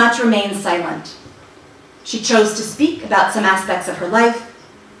 but much remains silent. She chose to speak about some aspects of her life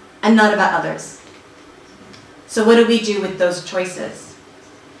and not about others. So what do we do with those choices?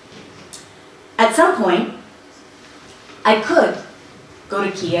 At some point, I could go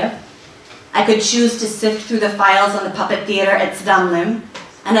to Kiev. I could choose to sift through the files on the puppet theater at Zdamlim,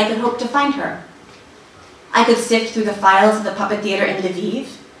 and I could hope to find her. I could sift through the files of the puppet theater in Lviv,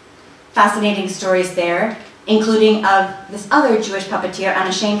 fascinating stories there, including of this other Jewish puppeteer,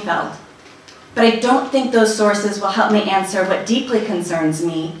 Anna Schoenfeld. But I don't think those sources will help me answer what deeply concerns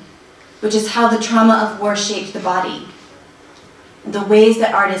me, which is how the trauma of war shaped the body, and the ways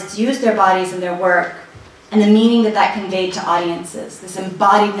that artists use their bodies in their work, and the meaning that that conveyed to audiences, this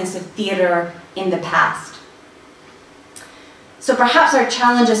embodiedness of theater in the past. So perhaps our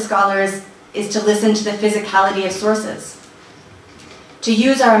challenge as scholars is to listen to the physicality of sources, to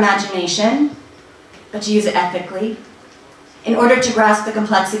use our imagination, but to use it ethically, in order to grasp the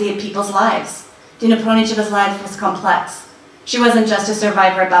complexity of people's lives. Dina Pronicheva's life was complex. She wasn't just a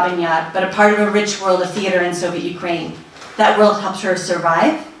survivor at Babyn Yar, but a part of a rich world of theater in Soviet Ukraine. That world helped her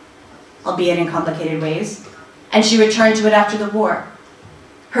survive, albeit in complicated ways, and she returned to it after the war.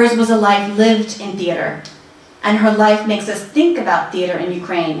 Hers was a life lived in theater, and her life makes us think about theater in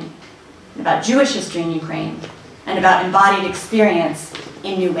Ukraine, about Jewish history in Ukraine, and about embodied experience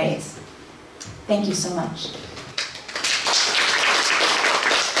in new ways. Thank you so much.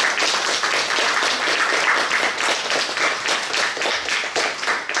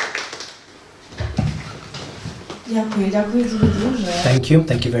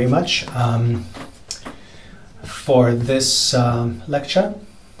 Thank you very much for this lecture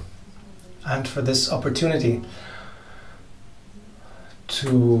and for this opportunity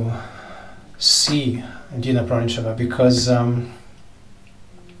to see Dina Pronicheva, because I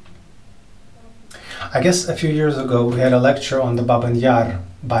guess a few years ago we had a lecture on the Babyn Yar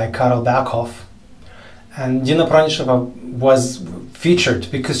by Karel Bakov, and Dina Pronicheva was featured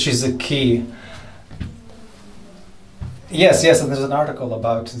because she's a key. Yes, and there's an article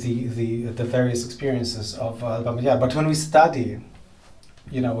about the various experiences of Babyn Yar. But when we study,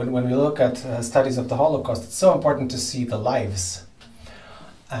 when we look at studies of the Holocaust, it's so important to see the lives,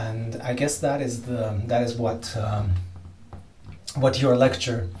 and I guess that is what your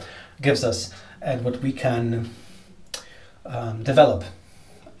lecture gives us, and what we can develop.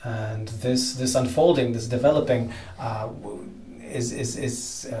 And this unfolding, this developing,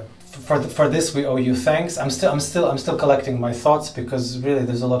 for this we owe you thanks. I'm still collecting my thoughts, because really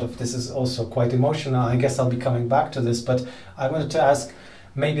there's a lot of this is also quite emotional. I guess I'll be coming back to this, but I wanted to ask,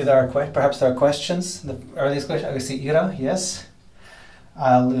 maybe perhaps there are questions. The earliest question I see Ira. Yes,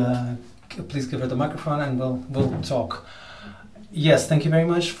 I'll please give her the microphone and we'll talk. Yes, thank you very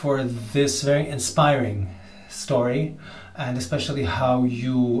much for this very inspiring story, and especially how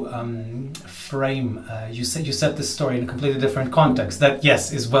you frame, you set this story in a completely different context that,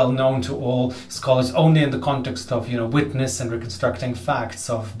 yes, is well known to all scholars, only in the context of, witness and reconstructing facts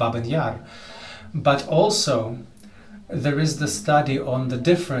of Babyn Yar. But also, there is the study on the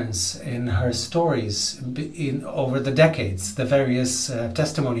difference in her stories over the decades, the various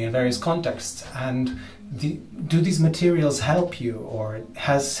testimony in various contexts. And do these materials help you, or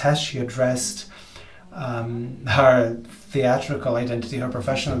has she addressed her theatrical identity, her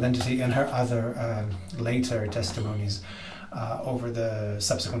professional identity, and her other later testimonies over the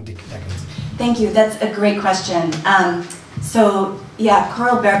subsequent decades? Thank you. That's a great question. So yeah,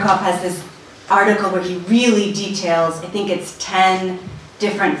 Karel Berkov has this article where he really details, I think it's 10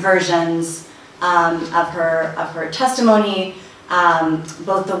 different versions of her testimony,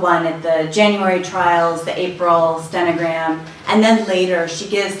 both the one at the January trials, the April stenogram, and then later she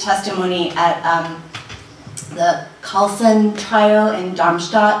gives testimony at the Carlson trial in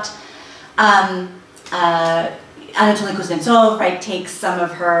Darmstadt. Anatoly Kuznetsov, right, takes some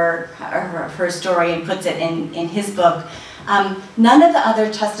of her story and puts it in his book. None of the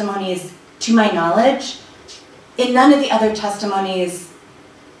other testimonies, to my knowledge, in none of the other testimonies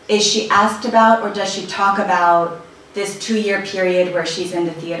is she asked about or does she talk about this 2-year period where she's in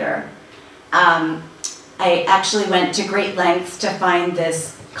the theater. I actually went to great lengths to find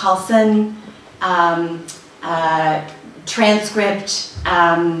this Carlson transcript.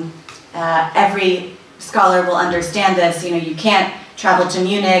 Every scholar will understand this. You know, you can't travel to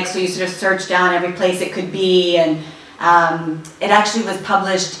Munich, so you sort of search down every place it could be, and it actually was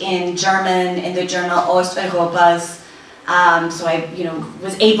published in German in the journal Osteuropas. So I,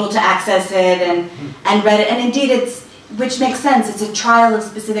 was able to access it and read it, and indeed which makes sense. It's a trial of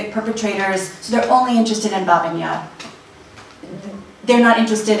specific perpetrators, so they're only interested in Babyn Yar. They're not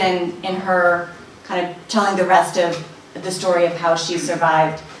interested in her kind of telling the rest of the story of how she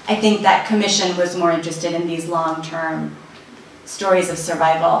survived. I think that commission was more interested in these long-term stories of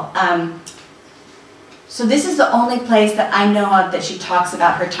survival. So this is the only place that I know of that she talks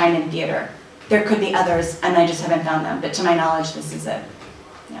about her time in theater. There could be others, and I just haven't found them, but to my knowledge, this is it.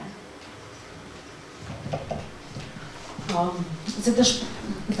 Yeah.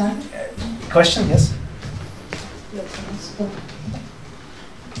 Question, yes?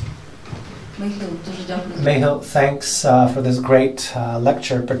 Mayhill, thanks for this great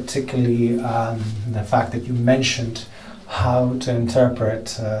lecture, particularly the fact that you mentioned how to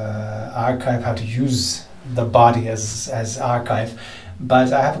interpret archive, how to use the body as archive.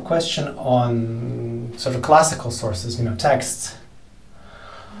 But I have a question on sort of classical sources, texts.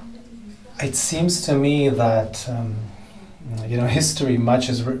 It seems to me that history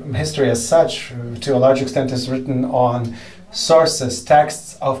as such, to a large extent, is written on sources,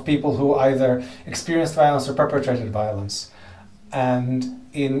 texts of people who either experienced violence or perpetrated violence. And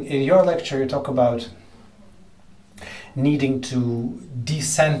in your lecture, you talk about needing to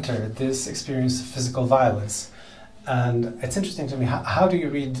decenter this experience of physical violence. And it's interesting to me, how do you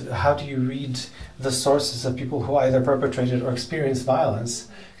read the sources of people who either perpetrated or experienced violence,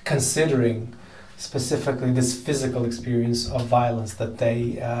 considering specifically this physical experience of violence that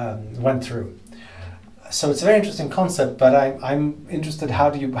they went through? So it's a very interesting concept, but I'm interested, how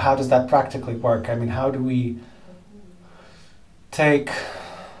does that practically work? I mean, how do we take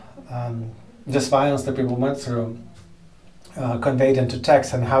this violence that people went through, conveyed into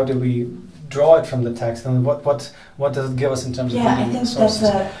text, and how do we draw it from the text, and what does it give us in terms of reading sources?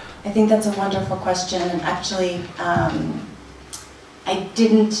 I think that's a wonderful question, and actually I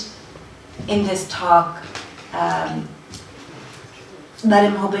didn't in this talk let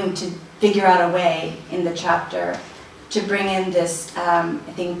him hoping to figure out a way in the chapter to bring in this, I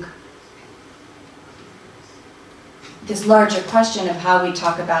think, this larger question of how we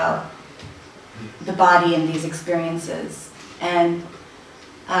talk about the body in these experiences. And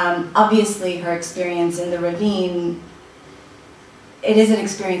obviously her experience in the ravine, it is an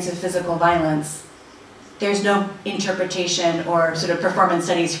experience of physical violence. There's no interpretation or sort of performance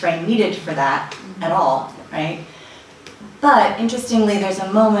studies frame needed for that at all, right? But interestingly, there's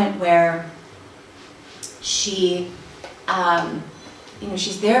a moment where she,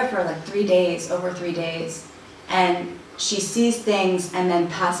 she's there for like 3 days, over 3 days, and she sees things and then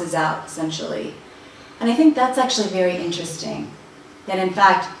passes out, essentially. And I think that's actually very interesting, that in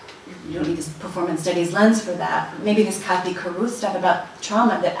fact, you don't need this performance studies lens for that. Maybe this Kathy Caruth stuff about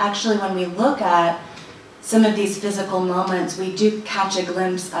trauma, that actually when we look at some of these physical moments, we do catch a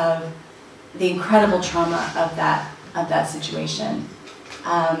glimpse of the incredible trauma of that situation.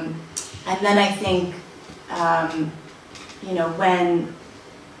 And then I think, when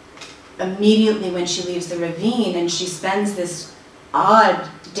immediately when she leaves the ravine and she spends this odd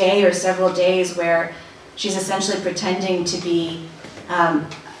day or several days where she's essentially pretending to be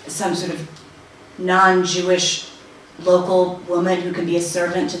some sort of non-Jewish local woman who can be a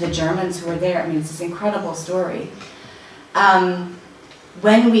servant to the Germans who are there. I mean, it's this incredible story.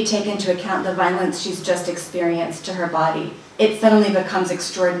 When we take into account the violence she's just experienced to her body, it suddenly becomes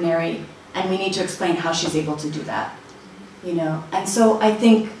extraordinary, and we need to explain how she's able to do that, And so I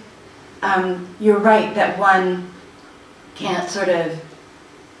think you're right that one can't sort of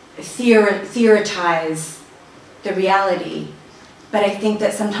theorize the reality, but I think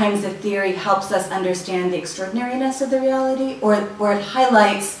that sometimes the theory helps us understand the extraordinariness of the reality, or it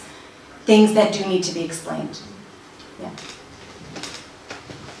highlights things that do need to be explained. Yeah.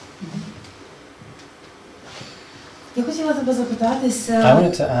 Я хотіла тебе запитатися. I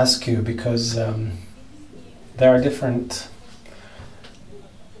wanted to ask you because there are different.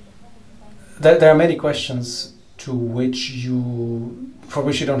 There are many questions for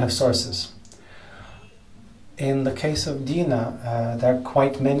which you don't have sources. in the case of Dina, there are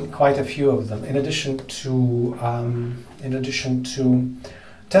quite a few of them. In addition to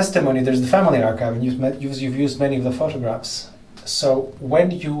testimony, there's the family archive, and you've used many of the photographs. So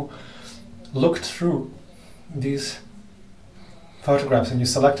when you looked through these photographs and you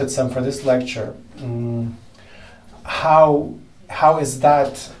selected some for this lecture, how is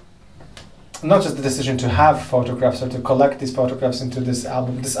that, not just the decision to have photographs or to collect these photographs into this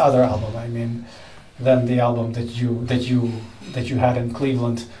album, this other album, I mean, than the album that you had in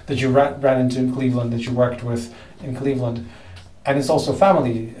Cleveland, that you ran into in Cleveland, that you worked with in Cleveland, and it's also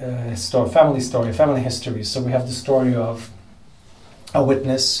family story, family history. So we have the story of a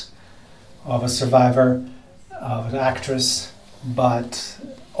witness, of a survivor, of an actress, but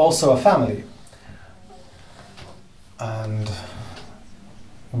also a family. And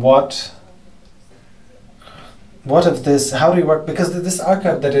what of this, how do you work, because this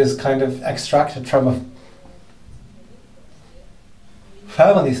archive that is kind of extracted from a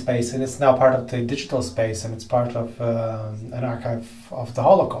family space, and it's now part of the digital space, and it's part of an archive of the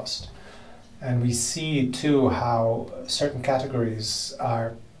Holocaust. And we see too how certain categories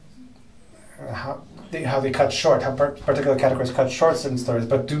are, how they cut short, how particular categories cut short certain stories,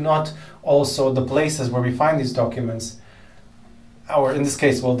 but do not also the places where we find these documents, or in this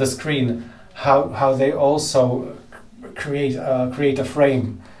case, well, the screen, how they also create a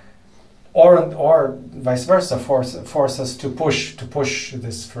frame, or vice versa, force us to push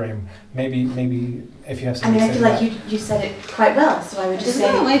this frame. Maybe if you have something. I mean, I feel like you said it quite well, so I would just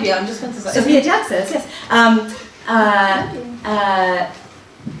say. No, maybe I'm just going to say. Sophia Jack says yes.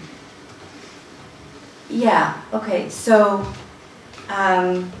 Yeah. Okay. So.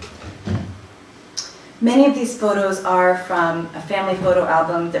 Many of these photos are from a family photo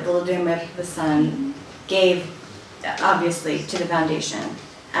album that Volodymyr, the son, gave, obviously, to the foundation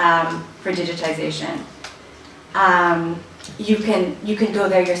for digitization. You can go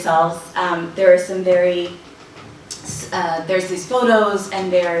there yourselves. There are some very, there's these photos,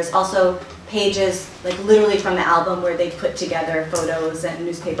 and there's also pages, like literally from the album, where they put together photos and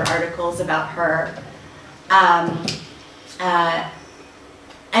newspaper articles about her.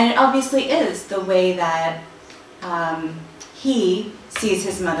 And it obviously is the way that he sees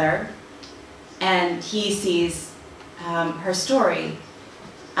his mother, and he sees her story.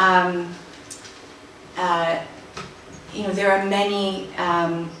 You know, there are many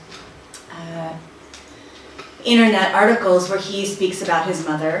internet articles where he speaks about his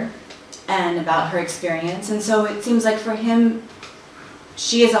mother and about her experience, and so it seems like for him,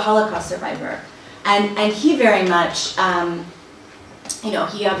 she is a Holocaust survivor, and he very much. You know,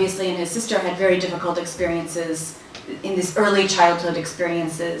 he obviously and his sister had very difficult experiences in this early childhood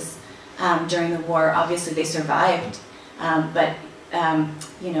experiences during the war. Obviously, they survived, but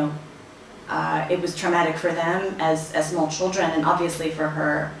you know, it was traumatic for them as small children, and obviously for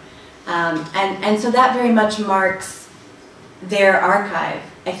her. And so that very much marks their archive.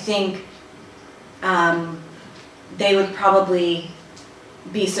 I think they would probably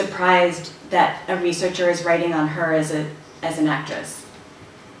be surprised that a researcher is writing on her as an actress.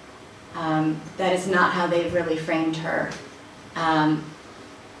 That is not how they've really framed her. And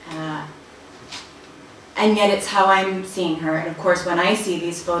yet it's how I'm seeing her. And of course, when I see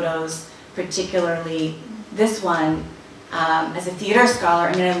these photos, particularly this one, as a theater scholar,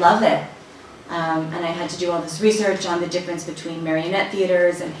 I mean, I love it. And I had to do all this research on the difference between marionette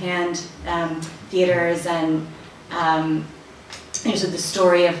theaters and hand theaters, and so the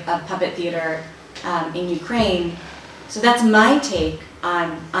story of puppet theater in Ukraine. So that's my take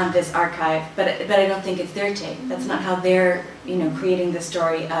on this archive, but I don't think it's their take. That's not how they're, you know, creating the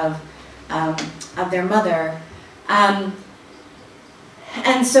story of their mother. And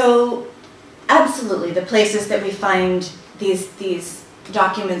so, absolutely, the places that we find these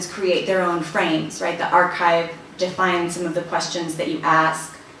documents create their own frames, right? The archive defines some of the questions that you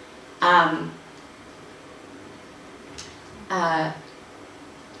ask. And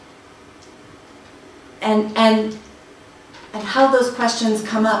how those questions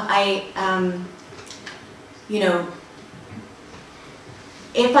come up, you know,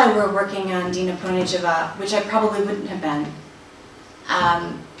 if I were working on Dina Pronicheva, which I probably wouldn't have been,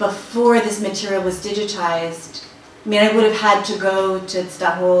 before this material was digitized, I mean, I would have had to go to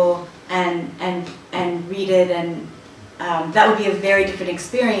Staho and read it, and that would be a very different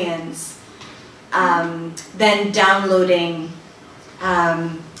experience than downloading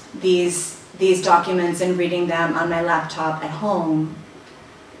these documents and reading them on my laptop at home.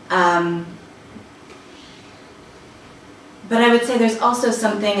 But I would say there's also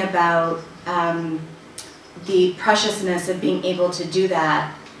something about the preciousness of being able to do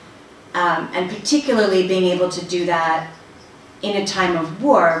that and particularly being able to do that in a time of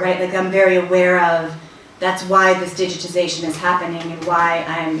war, right? Like I'm very aware of that's why this digitization is happening and why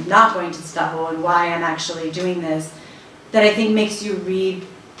I'm not going to Stavo and why I'm actually doing this, that I think makes you read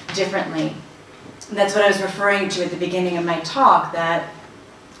differently. That's what I was referring to at the beginning of my talk, that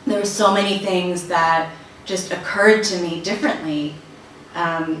there were so many things that just occurred to me differently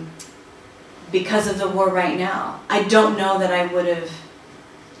because of the war right now. I don't know that I would have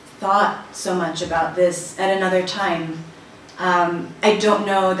thought so much about this at another time. I don't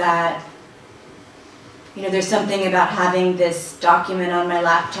know that, you know, there's something about having this document on my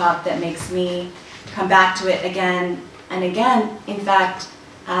laptop that makes me come back to it again and again. In fact,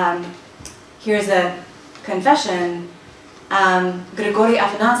 here's a confession. Grigory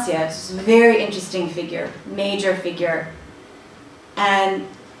Afanasyev is a very interesting figure, major figure, and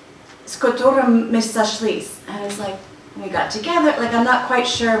с которым мы сошлись. And it's like, we got together, like I'm not quite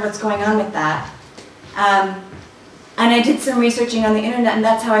sure what's going on with that. And I did some researching on the internet, and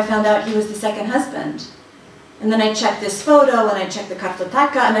that's how I found out he was the second husband. And then I checked this photo, and I checked the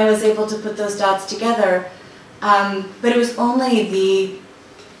kartoteka, and I was able to put those dots together. But it was only the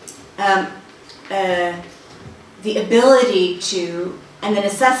ability to, and the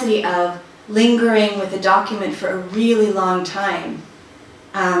necessity of lingering with a document for a really long time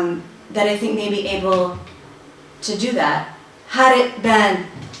that I think made me able to do that. Had it been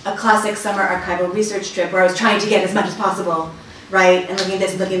a classic summer archival research trip where I was trying to get as much as possible, right, and looking at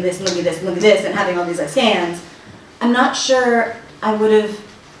this, and looking at this, and looking at this, and looking at this, and having all these like scans, I'm not sure I would have,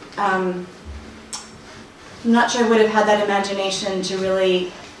 I'm not sure I would have had that imagination to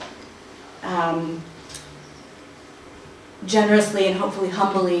really generously and hopefully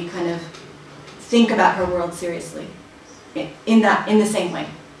humbly kind of think about her world seriously in the same way.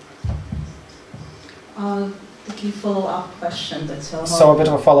 Такий follow-up question до цього. So a bit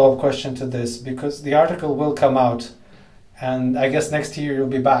of a follow-up question to this, because the article will come out, and I guess next year you'll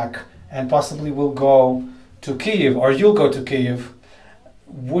be back, and possibly we'll go to Kyiv, or you'll go to Kyiv.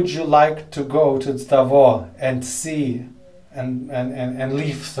 Would you like to go to Stavo and see and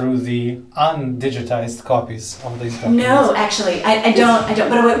leaf through the undigitized copies of these documents? No, actually, I don't. But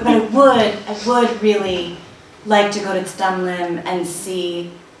I would really like to go to Stamlim and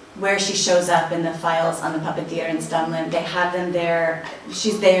see where she shows up in the files on the puppet theater in Stamlim. They have them there.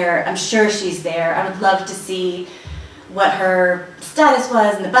 She's there. I'm sure she's there. I would love to see what her status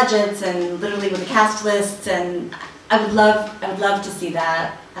was and the budgets and literally with the cast lists, and I would love to see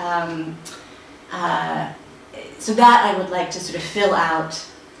that. So that I would like to sort of fill out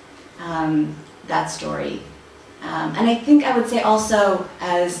that story. And I think I would say also,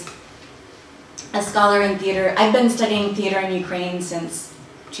 as a scholar in theater, I've been studying theater in Ukraine since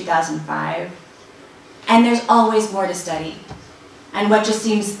 2005, and there's always more to study. And what just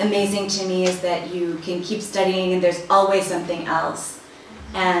seems amazing to me is that you can keep studying and there's always something else.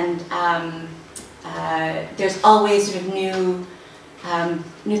 And there's always sort of new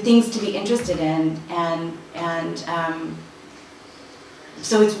things to be interested in. And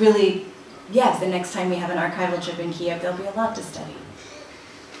so it's really, yes, the next time we have an archival trip in Kyiv, there'll be a lot to study.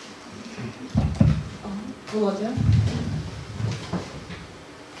 Володя?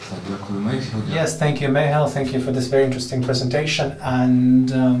 Yes, thank you, Mayhill. Thank you for this very interesting presentation.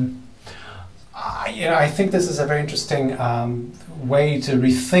 And I think this is a very interesting way to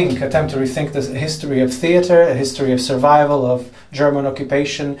attempt to rethink this history of theater, a history of survival, of German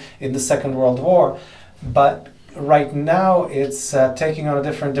occupation in the Second World War. But right now it's taking on a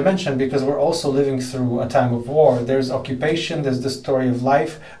different dimension, because we're also living through a time of war. There's occupation, there's the story of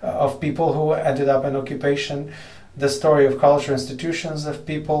life of people who ended up in occupation, the story of cultural institutions, of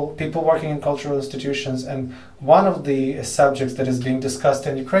people working in cultural institutions. And one of the subjects that is being discussed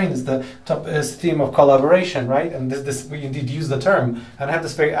in Ukraine is the theme of collaboration, right? And this we indeed use the term. And I have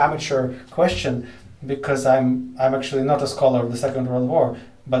this very amateur question, because I'm actually not a scholar of the Second World War,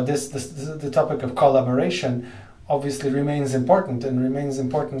 but the topic of collaboration obviously remains important, and remains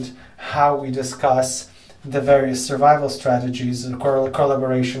important how we discuss the various survival strategies,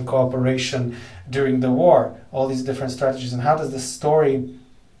 collaboration, cooperation during the war, all these different strategies. And how does this story,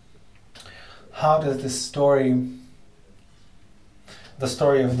 the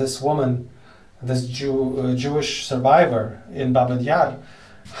story of this woman, this Jewish survivor in Babyn Yar,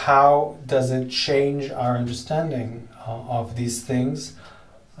 how does it change our understanding of these things,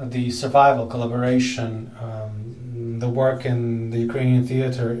 the survival, collaboration, the work in the Ukrainian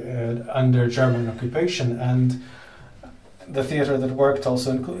theater under German occupation, and the theater that worked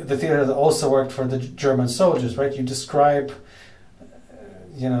also worked for the German soldiers, right? You describe,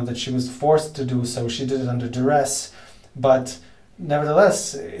 that she was forced to do so. She did it under duress, but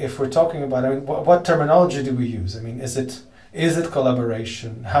nevertheless, if we're talking about, I mean, what terminology do we use? I mean, is it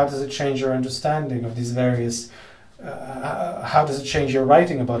collaboration? How does it change your understanding of these various? How does it change your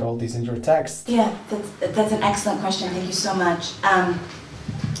writing about all these in your text? Yeah, that's an excellent question. Thank you so much.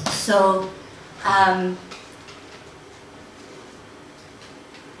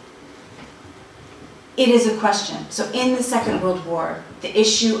 It is a question. So in the Second World War, the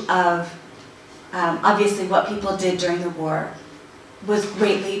issue of obviously what people did during the war was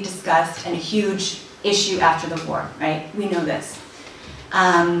greatly discussed and a huge issue after the war, right? We know this.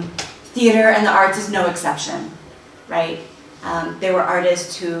 Theater and the arts is no exception, right? There were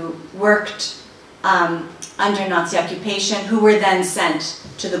artists who worked under Nazi occupation who were then sent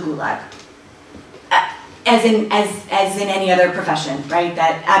to the Gulag, as in any other profession, right?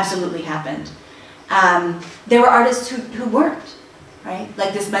 That absolutely happened. There were artists who weren't, right?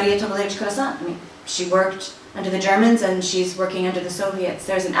 Like this Maria Tobolevich-Kurasan. I mean, she worked under the Germans and she's working under the Soviets.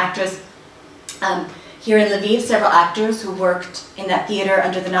 There's an actress here in Lviv, several actors who worked in that theater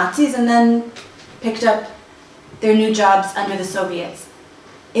under the Nazis and then picked up their new jobs under the Soviets.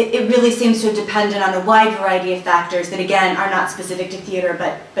 It really seems to have depended on a wide variety of factors that, again, are not specific to theater,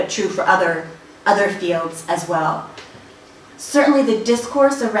 but true for other fields as well. Certainly the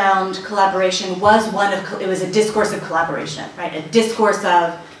discourse around collaboration was it was a discourse of collaboration, right? A discourse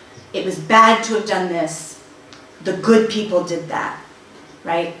of, it was bad to have done this, the good people did that,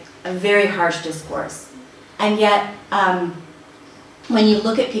 right? A very harsh discourse. And yet, when you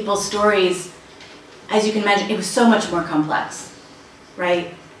look at people's stories, as you can imagine, it was so much more complex,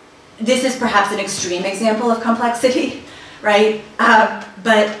 right? This is perhaps an extreme example of complexity, right?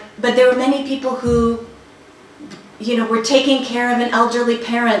 But there were many people who, you know, were taking care of an elderly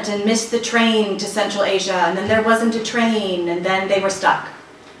parent and missed the train to Central Asia, and then there wasn't a train, and then they were stuck,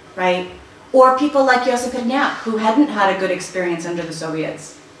 right? Or people like Josip Hrnjak, who hadn't had a good experience under the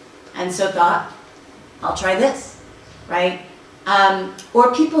Soviets, and so thought, I'll try this, right?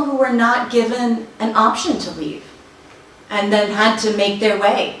 Or people who were not given an option to leave, and then had to make their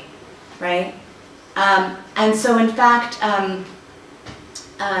way, right? And so in fact,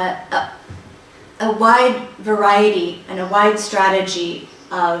 a wide variety and a wide strategies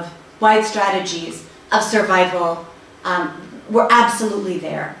of survival were absolutely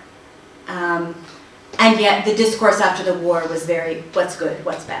there. And yet the discourse after the war was very, what's good,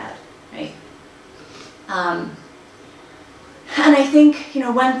 what's bad, right? And I think, you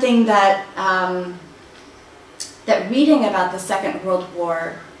know, one thing that, that reading about the Second World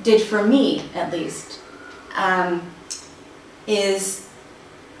War did for me, at least, that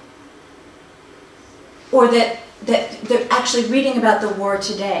actually reading about the war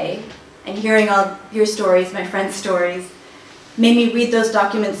today and hearing all your stories, my friends' stories, made me read those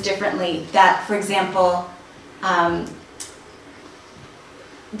documents differently. That, for example,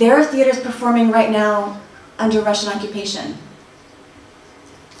 there are theaters performing right now under Russian occupation.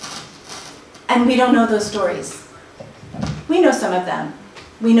 And we don't know those stories. We know some of them.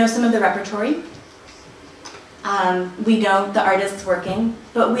 We know some of the repertory. We know the artists working,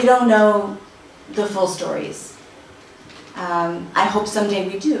 but we don't know the full stories. I hope someday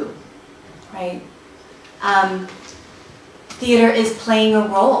we do, right? Theater is playing a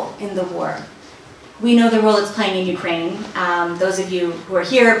role in the war. We know the role it's playing in Ukraine. Those of you who are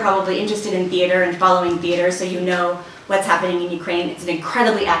here are probably interested in theater and following theater, so you know what's happening in Ukraine. It's an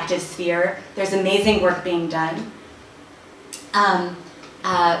incredibly active sphere. There's amazing work being done.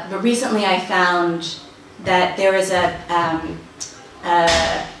 But recently I found that there was a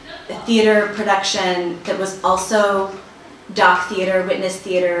theater production that was also doc theater, witness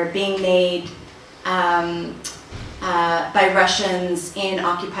theater, being made by Russians in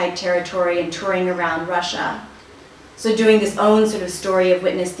occupied territory and touring around Russia. So doing this own sort of story of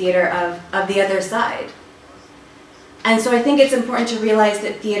witness theater of the other side. And so I think it's important to realize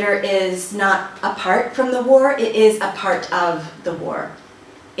that theater is not apart from the war, it is a part of the war.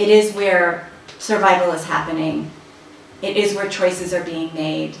 It is where survival is happening. It is where choices are being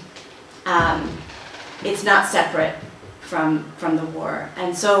made. It's not separate from the war.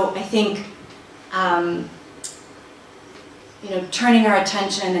 And so I think you know, turning our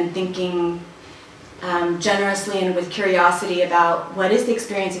attention and thinking generously and with curiosity about what is the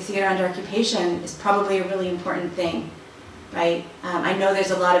experience of theater under occupation is probably a really important thing, right? I know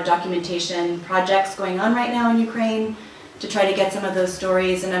there's a lot of documentation projects going on right now in Ukraine to try to get some of those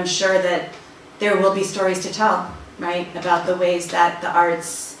stories, and I'm sure that there will be stories to tell, right, about the ways that the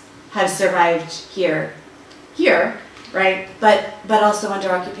arts have survived here, right, but also under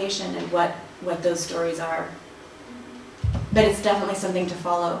occupation and what those stories are. But it's definitely something to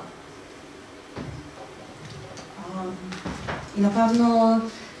follow. I напевно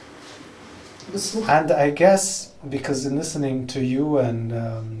And I guess because in listening to you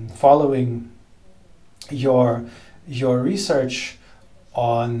and following your research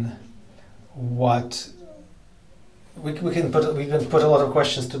on what we can put a lot of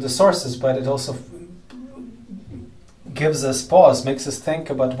questions to the sources, but it also gives us pause, makes us think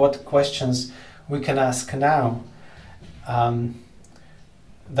about what questions we can ask now.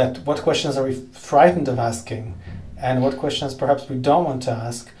 What questions are we frightened of asking, and what questions perhaps we don't want to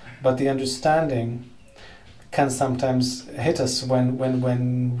ask, but the understanding can sometimes hit us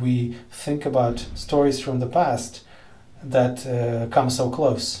when we think about stories from the past that come so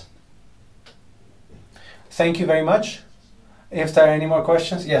close. Thank you very much. If there are any more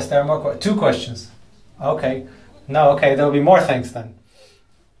questions, yes, there are more. 2 questions. Okay. No, okay, there will be more thanks then.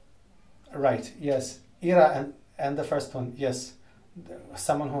 Right, yes. Ira and the first one, yes.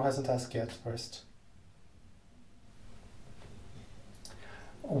 Someone who hasn't asked yet first.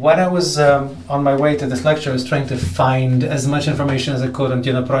 When I was on my way to this lecture, I was trying to find as much information as I could on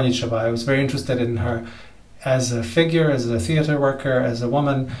Dina Pronicheva. I was very interested in her as a figure, as a theater worker, as a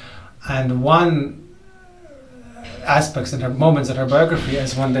woman. And one aspects in her moments in her biography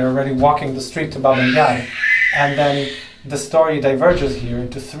is when they're already walking the street to Babyn Yar. And then the story diverges here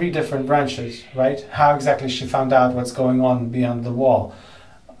into 3 different branches, right? How exactly she found out what's going on beyond the wall.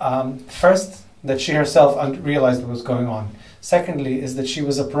 First, that she herself realized what was going on. Secondly, is that she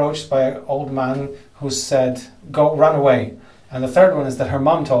was approached by an old man who said, "Go, run away." And the third one is that her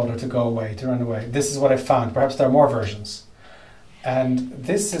mom told her to go away, to run away. This is what I found. Perhaps there are more versions. And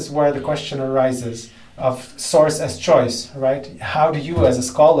this is where the question arises of source as choice, right? How do you, as a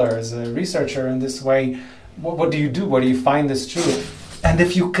scholar, as a researcher in this way, what do you do? Where do you find this truth? And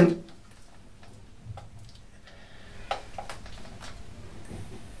if you can...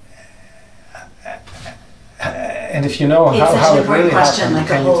 And if you know how it really happened, like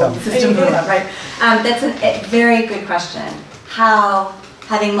can you tell me? System right? That's a very good question. How,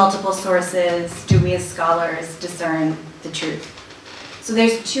 having multiple sources, do we as scholars discern the truth? So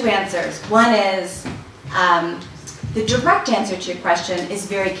there's 2 answers. One is, the direct answer to your question is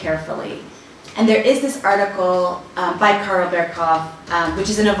very carefully. And there is this article by Karl Berkhoff, which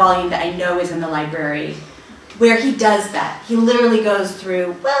is in a volume that I know is in the library, where he does that. He literally goes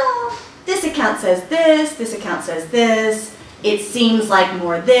through, well, this account says this account says this, it seems like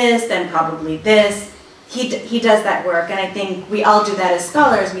more this than probably this. He does that work, and I think we all do that as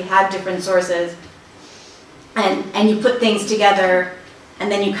scholars. We have different sources, and you put things together,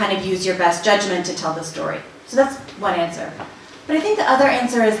 and then you kind of use your best judgment to tell the story. So that's one answer. But I think the other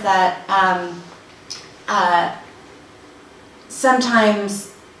answer is that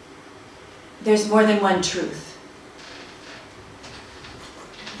sometimes there's more than one truth.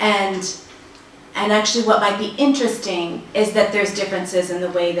 And actually what might be interesting is that there's differences in the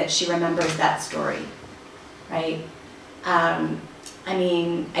way that she remembers that story, right? I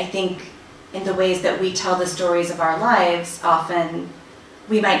mean, I think in the ways that we tell the stories of our lives, often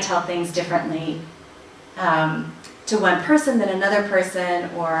we might tell things differently to one person than another person,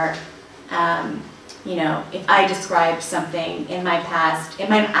 or you know, if I describe something in my past, it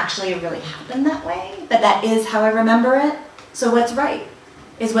might actually really happen that way, but that is how I remember it. So what's right?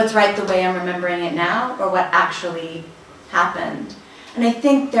 Is what's right the way I'm remembering it now, or what actually happened? And I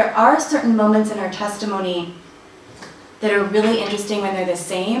think there are certain moments in our testimony that are really interesting when they're the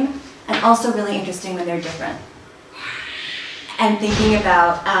same, and also really interesting when they're different. And thinking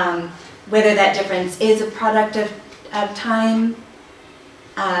about whether that difference is a product of time,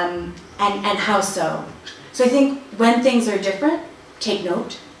 and how so. So I think when things are different, take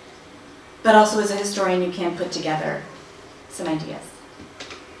note, but also as a historian you can put together some ideas.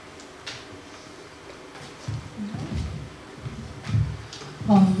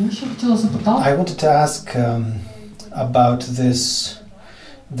 I wanted to ask about this,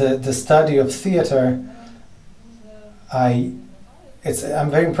 the study of theater. I'm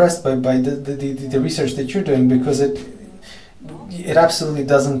very impressed by the research that you're doing, because it absolutely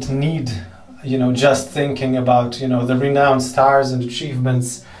doesn't need, you know, just thinking about, you know, the renowned stars and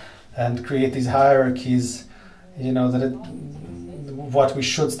achievements and create these hierarchies, you know, what we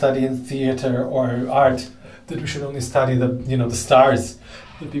should study in theater or art, that we should only study the stars,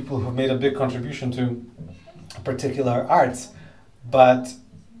 the people who made a big contribution to particular arts. But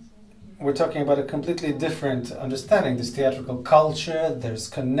we're talking about a completely different understanding. There's theatrical culture, there's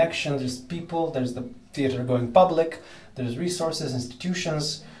connection, there's people, there's the theater going public, there's resources,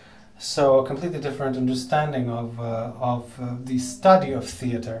 institutions. So a completely different understanding of the study of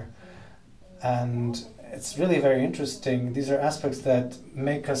theater. And it's really very interesting. These are aspects that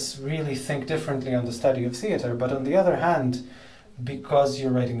make us really think differently on the study of theater. But on the other hand, because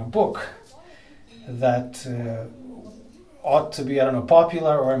you're writing a book that ought to be, I don't know,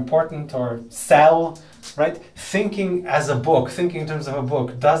 popular or important or sell, right? Thinking as a book, thinking in terms of a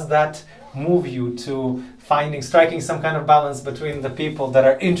book, does that move you to striking some kind of balance between the people that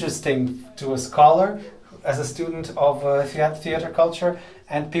are interesting to a scholar as a student of theater culture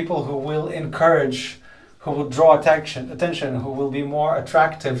and people who will encourage, who will draw attention, who will be more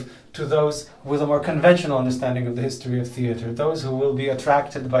attractive to those with a more conventional understanding of the history of theater, those who will be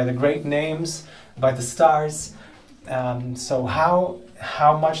attracted by the great names, by the stars. So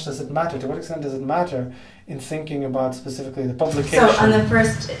how much does it matter? To what extent does it matter in thinking about specifically the publication? So on the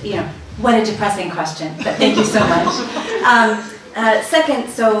first, what a depressing question, but thank you so much. Second,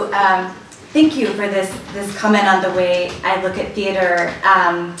 thank you for this comment on the way I look at theater.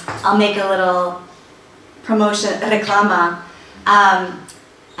 I'll make a little promotion, reclama.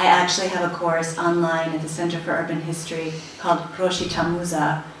 I actually have a course online at the Center for Urban History called Proshita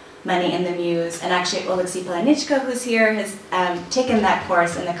Muza, Money in the Muse. And actually Oleksiy Polanichka, who's here, has taken that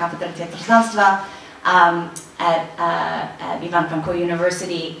course in the Cafedra Teatrznawstwa at Ivan Franko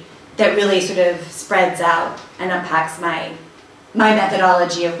University that really sort of spreads out and unpacks my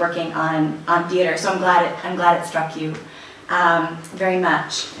methodology of working on theater. So I'm glad it struck you very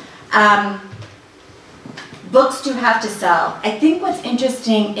much. Books do have to sell. I think what's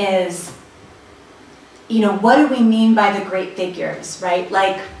interesting is, what do we mean by the great figures, right?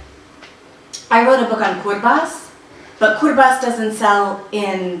 Like, I wrote a book on Kurbas, but Kurbas doesn't sell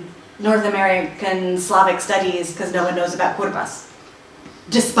in North American Slavic studies because no one knows about Kurbas,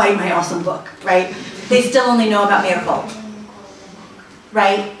 despite my awesome book, right? They still only know about Mierhol,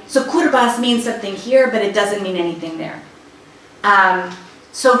 right? So Kurbas means something here, but it doesn't mean anything there.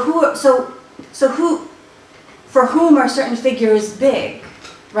 For whom are certain figures big,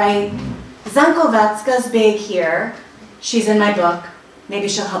 right? Zankovecka's big here. She's in my book. Maybe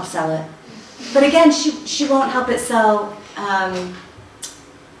she'll help sell it. But again, she won't help it sell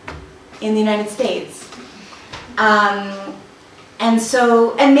in the United States. And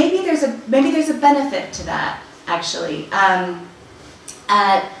maybe there's a benefit to that, actually.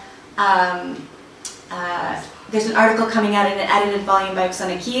 There's an article coming out in an edited volume by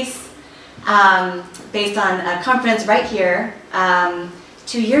Oksana Kis, based on a conference right here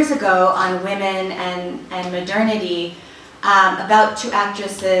 2 years ago on women and modernity, about two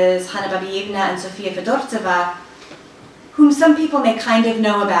actresses, Hanna Babyevna and Sofia Fedortseva, whom some people may kind of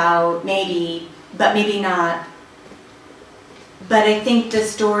know about, maybe, but maybe not. But I think the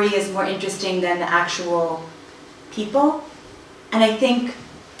story is more interesting than the actual people. And I think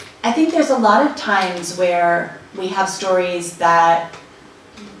there's a lot of times where we have stories that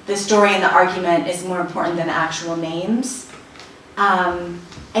the story and the argument is more important than the actual names.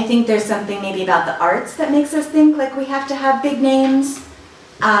 I think there's something maybe about the arts that makes us think like we have to have big names.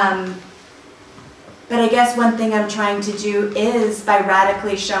 But I guess one thing I'm trying to do is by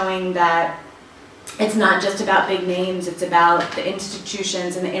radically showing that it's not just about big names, it's about the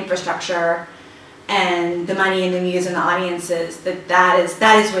institutions and the infrastructure and the money and the muse and the audiences, that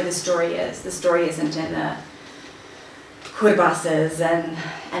is where the story is. The story isn't in the Kurbases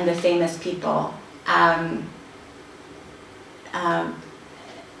and the famous people. And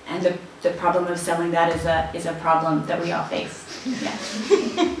the problem of selling that is a problem that we all face. Yeah.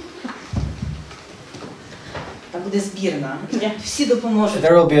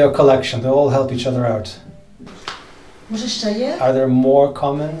 There will be a collection. They'll all help each other out. Are there more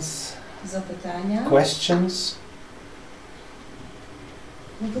comments? Questions?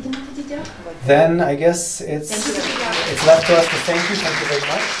 Then I guess it's left to us to thank you. Thank you very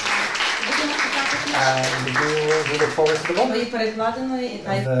much. And we look forward to the book.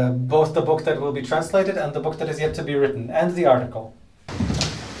 Both the book that will be translated and the book that is yet to be written, and the article.